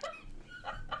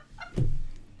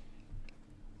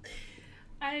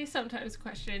 I sometimes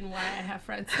question why I have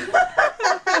friends.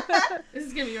 This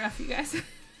is gonna be rough, you guys.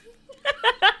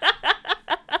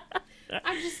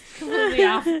 I'm just completely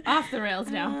off the rails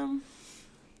now.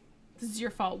 This is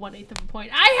your fault. 1/8 of a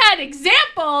point. I had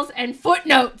examples and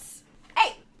footnotes.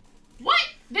 Hey, what?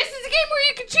 This is a game where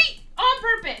you can cheat on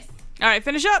purpose. All right,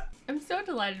 finish up. I'm so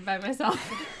delighted by myself.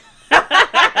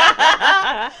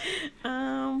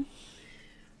 All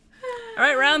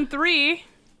right, round 3.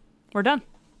 We're done.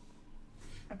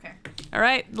 Okay. All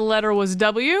right, the letter was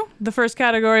W. The first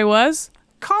category was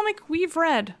comic we've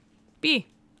read. B.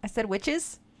 I said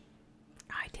witches.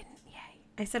 I didn't. Yay.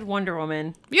 I said Wonder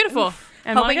Woman. Beautiful.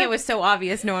 And Hoping Monica? it was so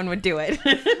obvious no one would do it.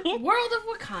 World of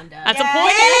Wakanda. That's a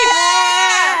point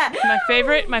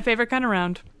each. My favorite kind of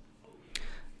round.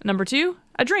 Number 2,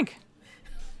 a drink.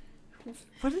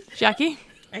 What is Jackie.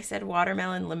 I said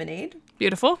watermelon lemonade.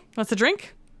 Beautiful. What's a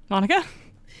drink? Monica.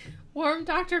 Warm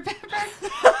Dr. Pepper.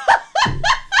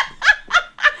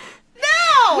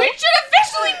 No! Which should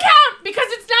officially count because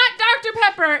it's not Dr.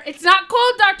 Pepper. It's not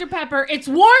cold Dr. Pepper. It's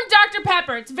warm Dr.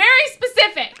 Pepper. It's very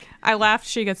specific. I laughed.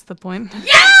 She gets the point.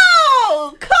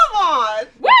 No! Come on!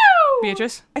 Woo!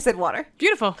 Beatrice. I said water.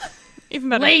 Beautiful. Even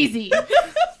better. Lazy.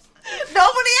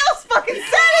 Nobody else fucking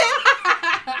said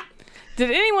it! Did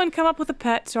anyone come up with a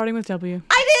pet starting with W?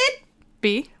 I did!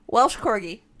 B. Welsh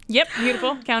Corgi. Yep.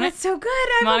 Beautiful. Count it. That's so good.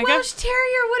 I'm Monica? a Welsh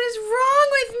Terrier. What is wrong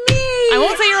with me? I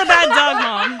won't say you're a bad dog,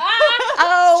 Mom.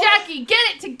 Oh. Jackie, get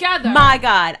it together. My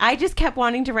God, I just kept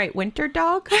wanting to write Winter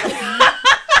Dog.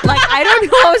 Like, I don't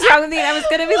know what was wrong with me. I was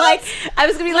gonna be like, you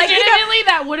know, Legitimately,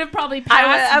 that would have probably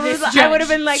passed. I would have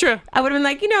been like, True. I would have been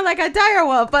like, you know, like a dire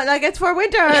wolf, but like it's for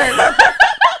winter.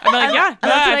 I'm like, yeah,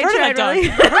 That's what I've I heard of that tried, dog. really.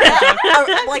 I've heard of that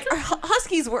dog. Like,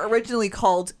 huskies were originally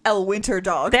called El Winter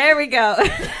Dog. There we go.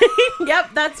 Yep,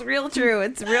 that's real true.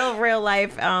 It's real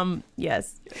life.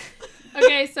 Yes.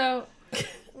 Okay, so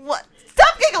What?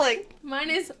 Stop giggling! mine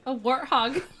is a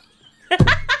warthog. That's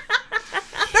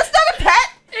not a pet!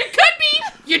 It could be.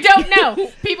 You don't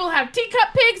know. People have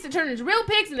teacup pigs that turn into real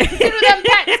pigs and they consider them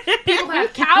pets. People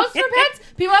have cows for pets.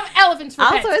 People have elephants for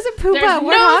pets. Also, is a poopa There's no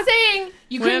warthog? saying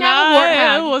you couldn't When have a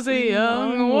I warthog. was a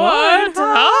young Warthog.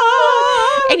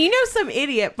 warthog. And you know, some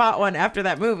idiot bought one after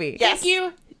that movie. Yes. Thank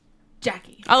you,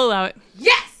 Jackie. I'll allow it.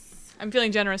 Yes. I'm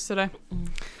feeling generous today.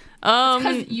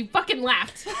 Because you fucking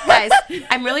laughed. Guys,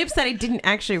 I'm really upset I didn't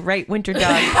actually write Winter Dog,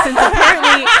 since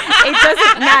apparently it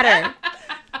doesn't matter.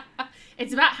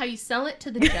 It's about how you sell it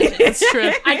to the judges. It's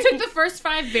true. I took the first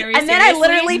 5 very And then I seriously.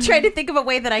 literally tried to think of a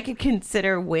way that I could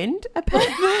consider wind a pet.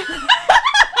 If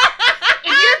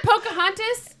you're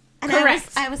Pocahontas, And Correct.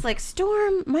 I was like,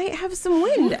 Storm might have some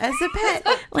wind as a pet.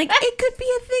 Like, it could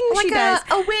be a thing Like she does.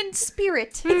 a wind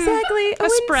spirit. Exactly. A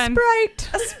wind spren. sprite.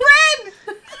 A spren!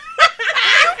 You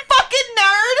fucking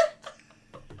nerd!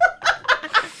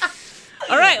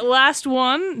 All right, last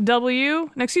one.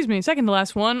 Second to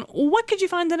last one. What could you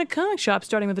find in a comic shop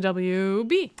starting with a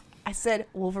WB? I said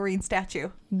Wolverine statue.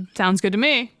 Sounds good to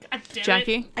me. God damn it.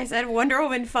 Jackie? I said Wonder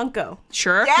Woman Funko.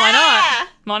 Sure. Yeah! Why not?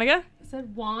 Monica? I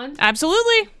said wand.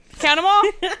 Absolutely. Count them all.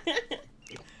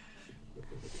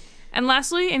 And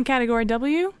lastly, in category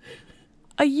W,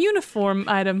 a uniform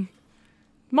item.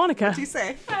 Monica. What'd you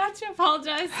say? I have to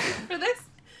apologize for this.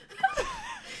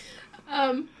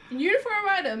 Uniform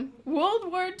item. World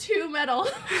War II medal.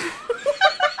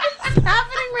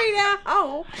 Happening right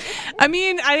now. I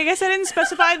mean, I guess I didn't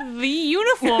specify the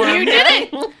uniform. You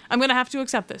didn't. I'm going to have to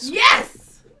accept this.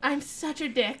 Yes. I'm such a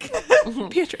dick.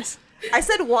 Beatrice. I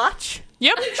said watch.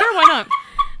 Yep, sure, why not?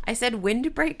 I said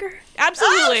Windbreaker.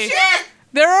 Absolutely. Oh, shit!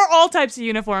 There are all types of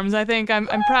uniforms. I think I'm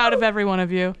proud of every one of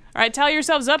you. All right, tally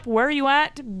yourselves up. Where are you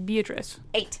at, Beatrice?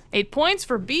 8. 8 points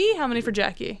for B. How many for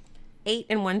Jackie? 8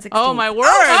 and 1/16. Oh, my word.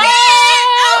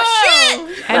 Oh, shit!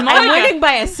 And I'm Monica. winning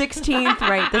by a 16th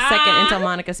right the second until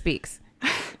Monica speaks.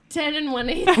 10 and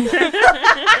 1/8.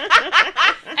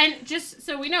 And just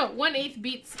so we know, 1/8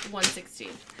 beats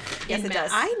 1/16. Yes, it does.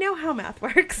 I know how math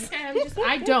works. Okay,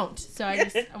 I don't. So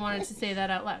I wanted to say that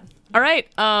out loud. All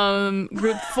right,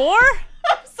 group 4.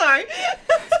 I'm sorry.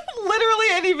 Literally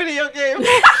any video game.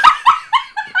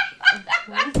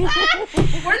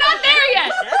 We're not there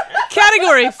yet.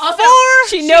 Category 4. Also,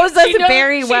 She knows us She knows-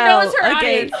 very well. She knows her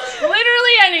Okay. audience.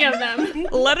 Literally any of them.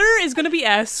 Letter is going to be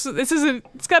S.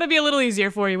 It's got to be a little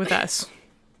easier for you with S.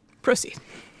 Proceed.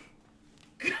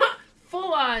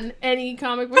 Full on any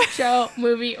comic book show,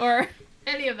 movie, or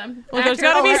any of them. Well, there's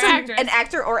Actor gotta be or some- actress. An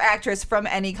actor or actress from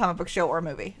any comic book show or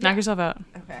movie. Knock yourself out.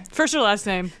 Okay. First or last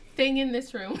name? thing in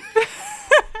this room.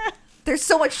 There's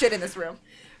so much shit in this room.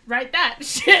 Write that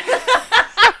shit.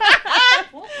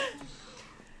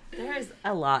 There's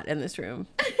a lot in this room.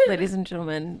 Ladies and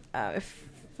gentlemen, if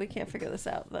we can't figure this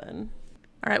out, then...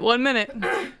 All right, 1 minute.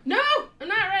 No, I'm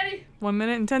not ready. 1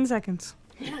 minute and 10 seconds.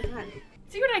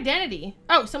 Secret identity.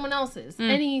 Oh, someone else's.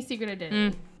 Any secret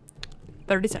identity.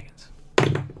 30 seconds.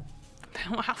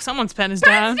 Wow, someone's pen is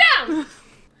down. Down.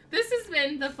 This has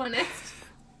been the funnest.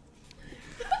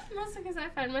 Mostly because I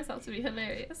find myself to be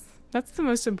hilarious. That's the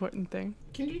most important thing.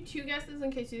 Can you do 2 guesses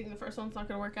in case you think the first one's not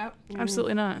going to work out?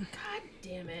 Absolutely not. God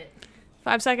damn it.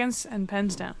 5 seconds and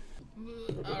pen's down.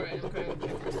 All right, I'm going with my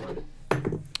first one.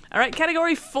 All right,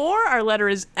 category 4. Our letter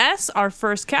is S. Our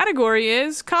first category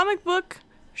is comic book,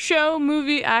 show,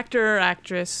 movie, actor, or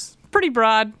actress. Pretty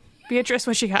broad. Beatrice,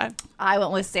 what you got? I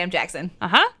went with Sam Jackson.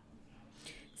 Uh-huh.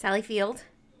 Sally Field.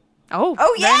 Oh,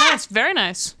 Oh, very yeah! nice. Very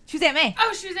nice. She was Aunt May.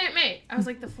 Oh, she was Aunt May. I was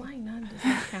like, the Flying Nun does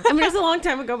not count. I mean, it was a long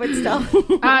time ago, but still.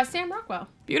 Sam Rockwell,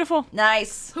 Beautiful.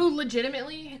 Nice. who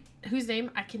legitimately, whose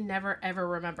name I can never ever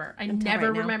remember. I Until never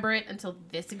right now. remember it until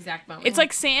this exact moment. It's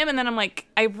like Sam, and then I'm like,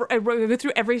 I go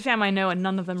through every Sam I know, and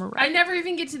none of them are I right. never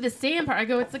even get to the Sam part. I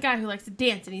go, it's the guy who likes to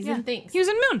dance and he's in things. He was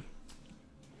in Moon.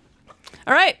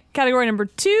 All right, category number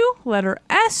 2, letter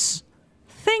S.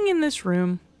 Thing in this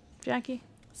room. Jackie?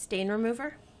 Stain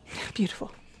remover.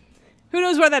 Beautiful. Who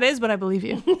knows where that is, but I believe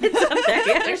you.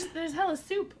 There's hella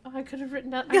soup. Oh, I could have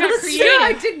written that. I got I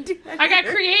creative. didn't do that. I got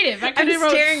creative. I could I'm have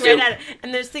wrote staring soup. right at it,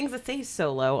 and there's things that say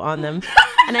solo on them,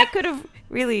 and I could have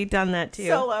really done that too.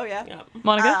 Solo, yeah.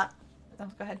 Monica? Oh,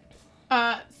 go ahead.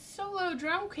 Solo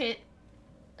drum kit,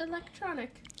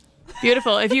 electronic.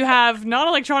 Beautiful. If you have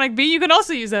non-electronic B, you can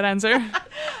also use that answer.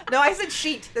 No, I said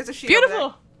sheet. There's a sheet. over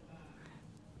Beautiful.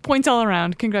 Points all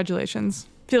around. Congratulations.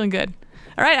 Feeling good.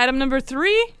 All right, item number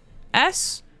 3,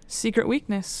 S. Secret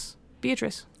weakness.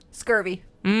 Beatrice. there. Scurvy.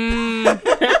 No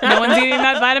one's eating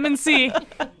that vitamin C.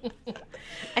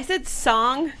 I said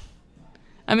song.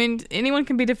 I mean, anyone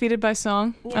can be defeated by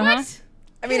song. Uh-huh. What?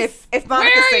 I mean, if Where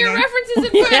Monica's are singing. your references in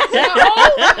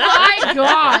Oh my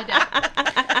god.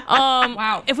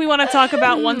 Wow. If we want to talk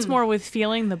about once more with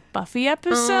feeling the Buffy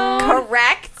episode,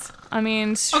 Correct. I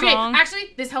mean, strong. Okay,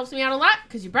 actually, this helps me out a lot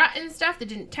because you brought in stuff that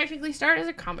didn't technically start as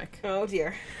a comic. Oh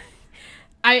dear.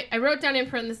 I wrote down in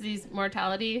parentheses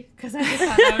mortality because I just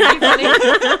thought that would be funny.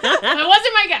 That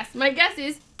wasn't my guess. My guess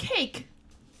is cake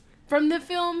from the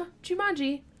film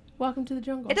Jumanji, Welcome to the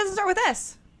Jungle. It doesn't start with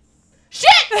S. Shit!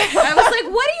 I was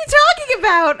like, what are you talking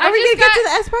about? Are we just gonna get to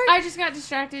got- the S part? I just got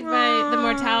distracted by the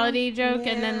mortality joke,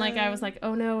 and then I was like,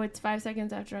 oh no, it's 5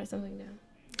 seconds after I write something down.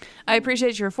 I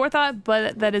appreciate your forethought,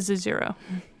 but that is a 0.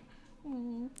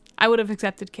 I would have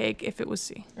accepted cake if it was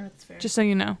C. Oh, that's fair. Just so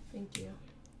you know. Thank you.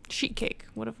 Sheet cake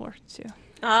would have worked too.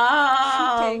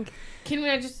 Oh. Can we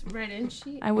just write in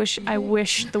sheet? I wish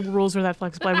the rules were that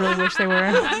flexible. I really wish they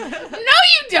were. No,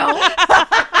 you don't.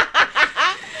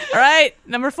 All right,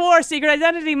 number 4, secret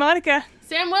identity, Monica.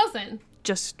 Sam Wilson.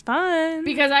 Just fine.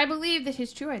 Because I believe that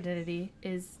his true identity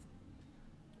is...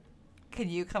 Can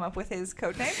you come up with his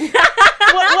code name?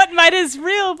 what might his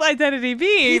real identity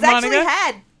be, He's Monica? actually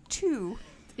had 2.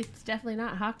 It's definitely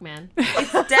not Hawkman.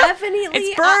 It's definitely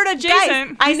It's bird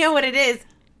adjacent. Guys, I know what it is.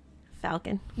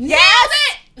 Falcon. Yes!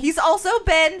 He's also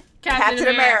been Captain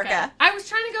America. I was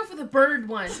trying to go for the bird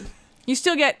one. You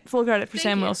still get full credit for Thank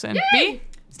Sam you. Wilson. Yay! B?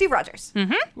 Steve Rogers.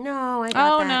 Mm-hmm. No, I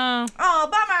got Oh, that. no. Oh,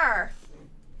 bummer.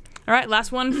 All right,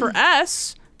 last one for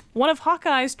S. One of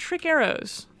Hawkeye's trick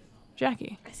arrows.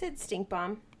 Jackie. I said stink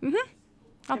bomb. Mm-hmm.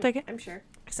 I'll take it. I'm sure.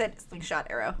 I said slingshot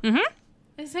arrow. Mm-hmm.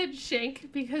 I said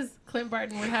shank because Clint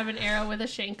Barton would have an arrow with a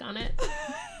shank on it.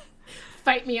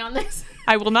 Fight me on this.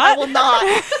 I will not. I will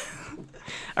not.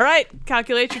 All right,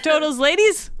 calculate your totals,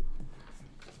 ladies.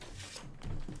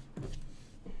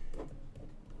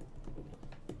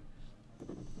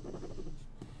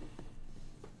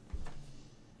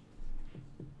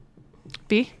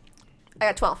 B? I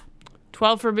got 12.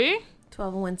 12 for B?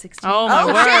 12 and 116. Oh, my Oh,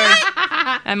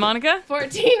 word. And Monica?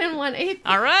 14 and 1/8.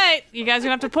 All right, you guys are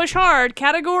going to have to push hard.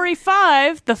 Category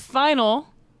 5, the final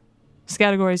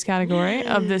category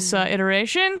of this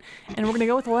iteration. And we're going to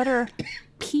go with the letter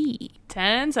P.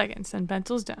 10 seconds and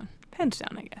pencils down. Pens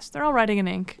down, I guess. They're all writing in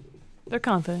ink. They're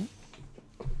confident.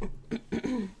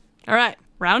 All right,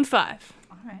 round 5.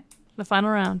 All right. The final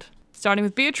round. Starting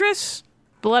with Beatrice,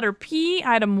 the letter P,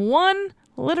 item 1,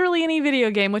 literally any video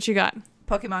game. What you got?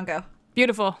 Pokemon Go.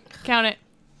 Beautiful. Count it.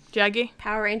 Jaggy?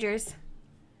 Power Rangers.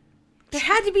 There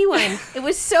had to be one. It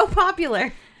was so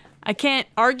popular. I can't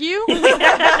argue.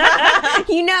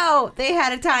 You know, they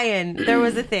had a tie-in. There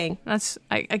was a thing.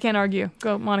 I can't argue.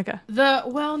 Go, Monica. The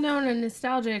well-known and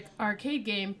nostalgic arcade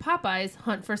game Popeye's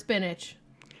Hunt for Spinach.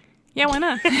 Yeah, why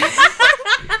not?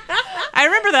 I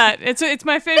remember that. It's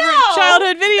my favorite No,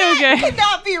 childhood video game. Could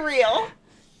not be real.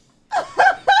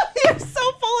 You're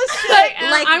so full of shit.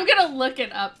 Like- I'm gonna look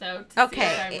it up though. To Okay. see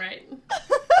if I'm right.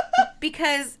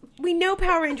 Because we know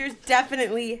Power Rangers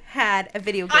definitely had a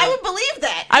video game. I would believe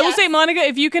that. I will Yes. say, Monica,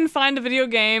 if you can find a video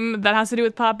game that has to do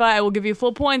with Popeye, I will give you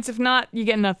full points. If not, you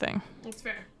get nothing. That's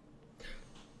fair.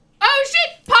 Oh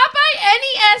shit! Popeye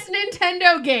NES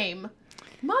Nintendo game.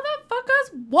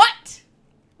 Motherfuckers, what?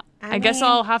 I guess mean,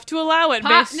 I'll have to allow it.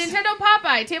 Nintendo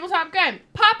Popeye tabletop game.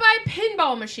 Popeye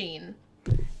pinball machine.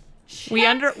 We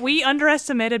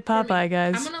underestimated Popeye,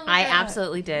 guys. I'm gonna look I it up.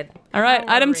 absolutely did. All right,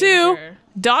 Power item 2, Ranger.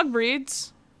 dog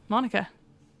breeds. Monica.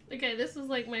 Okay, this was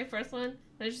like my first one.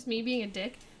 That's just me being a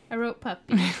dick. I wrote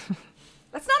puppy.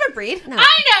 That's not a breed. No.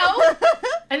 I know.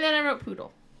 And then I wrote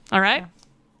poodle. All right.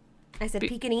 I said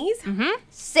Pekingese. Mm-hmm.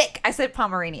 Sick. I said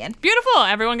Pomeranian. Beautiful.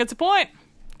 Everyone gets a point.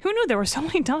 Who knew there were so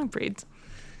many dog breeds?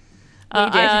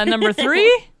 did. Number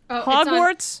 3, Oh, it's on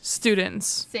Hogwarts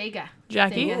students. Sega.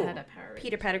 Jackie? Sega had a Power Ranger.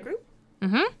 Peter Pettigrew.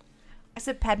 Mm-hmm. I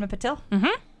said Padma Patil. Mm-hmm.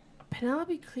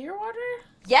 Penelope Clearwater?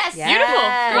 Yes. Yeah. Beautiful.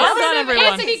 Yes. Well What's done, his name?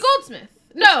 everyone. Anthony Goldsmith.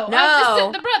 No.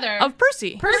 No. The brother. Of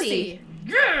Percy. Percy.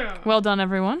 Yeah. Well done,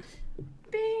 everyone.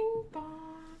 Bing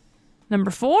bong. Number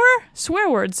 4, swear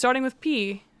words starting with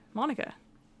P. Monica.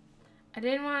 I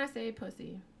didn't want to say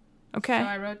pussy, Okay. so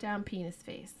I wrote down penis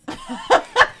face.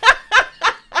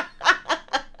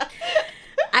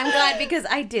 I'm glad because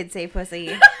I did say pussy.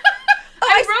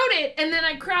 I wrote it and then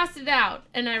I crossed it out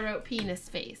and I wrote penis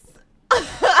face.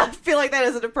 I feel like that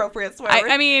is an appropriate swear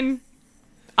word. I mean,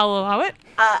 I'll allow it.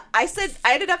 I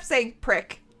ended up saying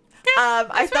prick.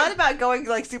 I thought about going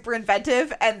like super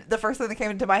inventive, and the first thing that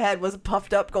came into my head was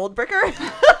puffed up gold bricker.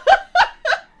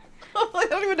 I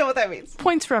don't even know what that means.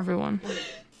 Points for everyone.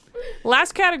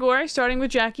 Last category, starting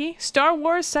with Jackie. Star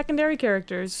Wars secondary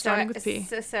characters, starting with P.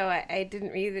 So I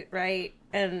didn't read it right,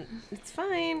 and it's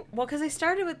fine. Well, because I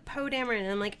started with Poe Dameron,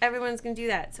 and I'm like, everyone's going to do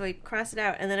that. So I crossed it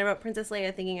out, and then I wrote Princess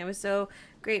Leia thinking I was so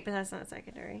great, but that's not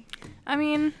secondary. I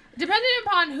mean, Depending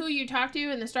upon who you talk to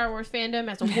in the Star Wars fandom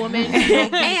as a woman, you'll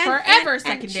be forever and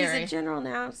secondary. she's a general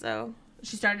now, so.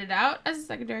 She started out as a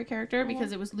secondary character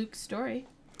because it was Luke's story.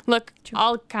 look,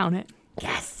 I'll count it.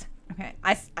 Yes. Okay,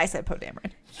 I said Poe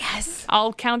Dameron. Yes.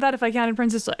 I'll count that if I counted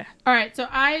Princess Leia. All right, so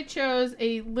I chose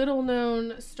a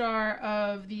little-known star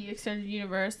of the extended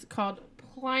universe called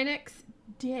Plinix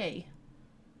Day.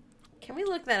 Can we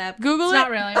look that up? Google It's it. not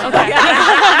really. Okay.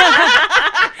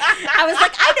 I was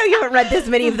like, I know you haven't read this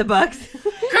many of the books.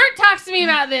 Kurt talks to me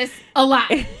about this a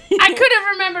lot. I could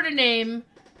have remembered a name.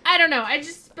 I don't know. I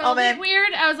just spelled man. it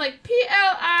weird. I was like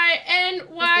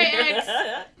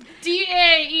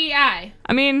Plinixdaei.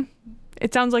 I mean,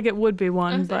 it sounds like it would be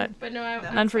one, I'm but sorry, but no,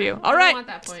 none for you. I All don't right. want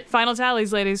that point. Final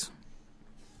tallies, ladies.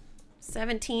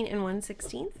 17 and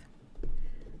 1/16.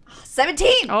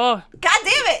 17. Oh. God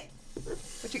damn it.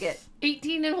 What'd you get?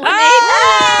 18 and 1/8.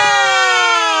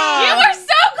 Ah! You were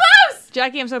so close.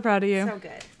 Jackie, I'm so proud of you. So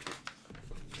good.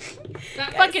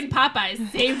 That fucking Popeye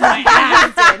saved my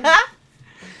ass.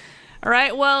 All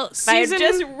right, well, If I had season...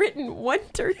 just written one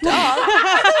turd dog,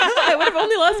 I would have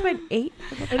only lost by 8.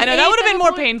 I know, that would have been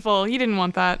more painful. You didn't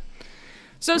want that.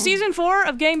 So season 4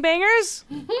 of Gangbangers,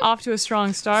 off to a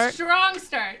strong start. Strong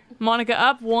start. Monica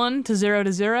up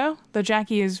 1-0, though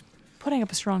Jackie is putting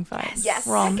up a strong fight. Yes.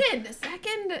 We're all-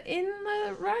 Second in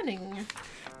the running.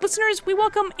 Listeners, we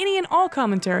welcome any and all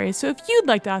commentary, so if you'd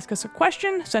like to ask us a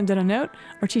question, send in a note,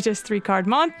 or teach us 3-card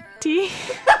Monty,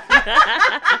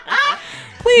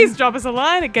 please drop us a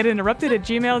line at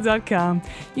getinterrupted@gmail.com.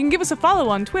 You can give us a follow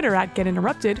on Twitter at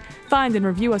getinterrupted, find and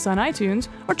review us on iTunes,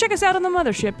 or check us out on the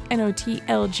mothership,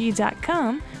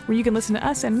 notlg.com, where you can listen to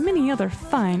us and many other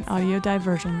fine audio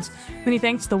diversions. Many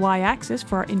thanks to the Y-Axis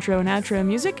for our intro and outro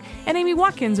music, and Amy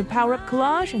Watkins of Power Up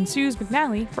Collage and Suze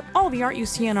McNally for all the art you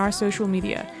see on our social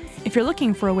media. If you're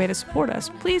looking for a way to support us,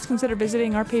 please consider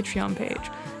visiting our Patreon page.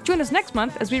 Join us next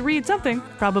month as we read something,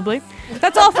 probably.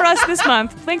 That's all for us this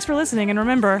month. Thanks for listening, and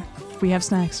remember, we have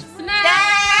snacks.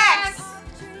 Snacks!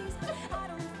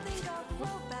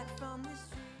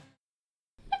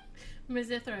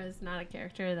 Mizithra is not a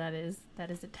character. That is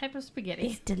a type of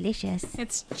spaghetti. delicious.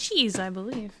 It's cheese, I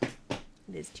believe.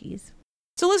 It is cheese.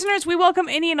 So listeners, we welcome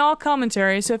any and all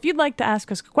commentary, so if you'd like to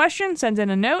ask us a question, send in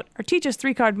a note, or teach us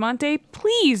 3-card Monte,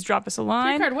 please drop us a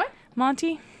line. 3-card what?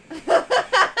 Monty?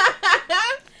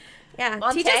 Yeah,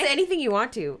 Monte? teach us anything you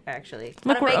want to, actually.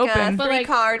 Look, Wanna we're make open. a But, like,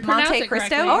 3-card pronounce Monte it Cristo.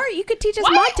 correctly. Or you could teach us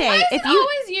Why Monte. is if it you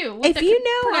always you with if the you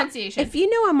know pronunciation? if you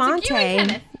know a It's like you Monte. and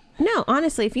Kenneth. No,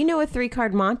 honestly, if you know a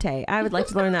 3-card Monte, I would like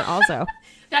to learn that also.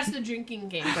 That's the drinking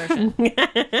game version.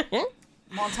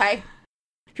 Monte.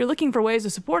 If you're looking for ways to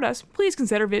support us, please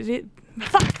consider visit.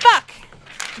 Fuck!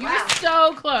 You were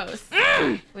so close.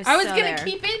 I was so gonna there.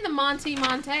 keep in the Monte.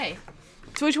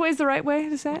 So which way is the right way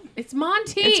to say it? It's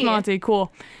Monty. It's Monty,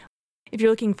 cool. If you're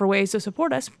looking for ways to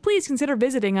support us, please consider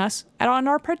visiting us on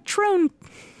our Patreon.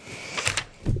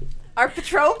 Our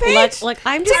Patron page. Look,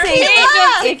 I'm just saying,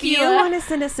 Tequila! if you want to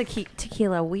send us a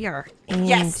tequila, we are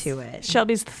Yes. into it.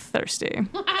 Shelby's thirsty.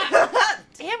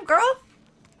 Damn, girl.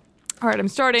 All right, I'm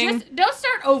starting. Just don't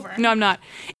start over. No, I'm not.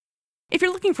 If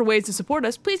you're looking for ways to support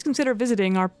us, please consider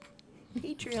visiting our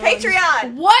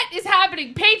Patreon. What is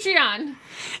happening? Patreon.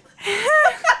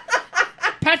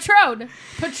 Patron.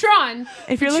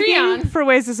 If you're Patreon. looking for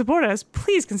ways to support us,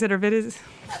 please consider visiting.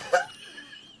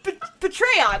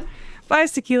 Patreon. Buy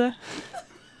us tequila.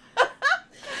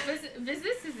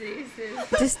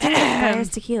 Just do it. Buy us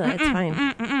tequila. It's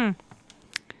fine.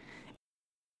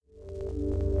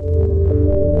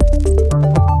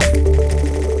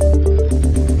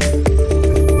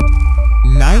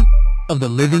 Night of the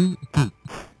Living Geek.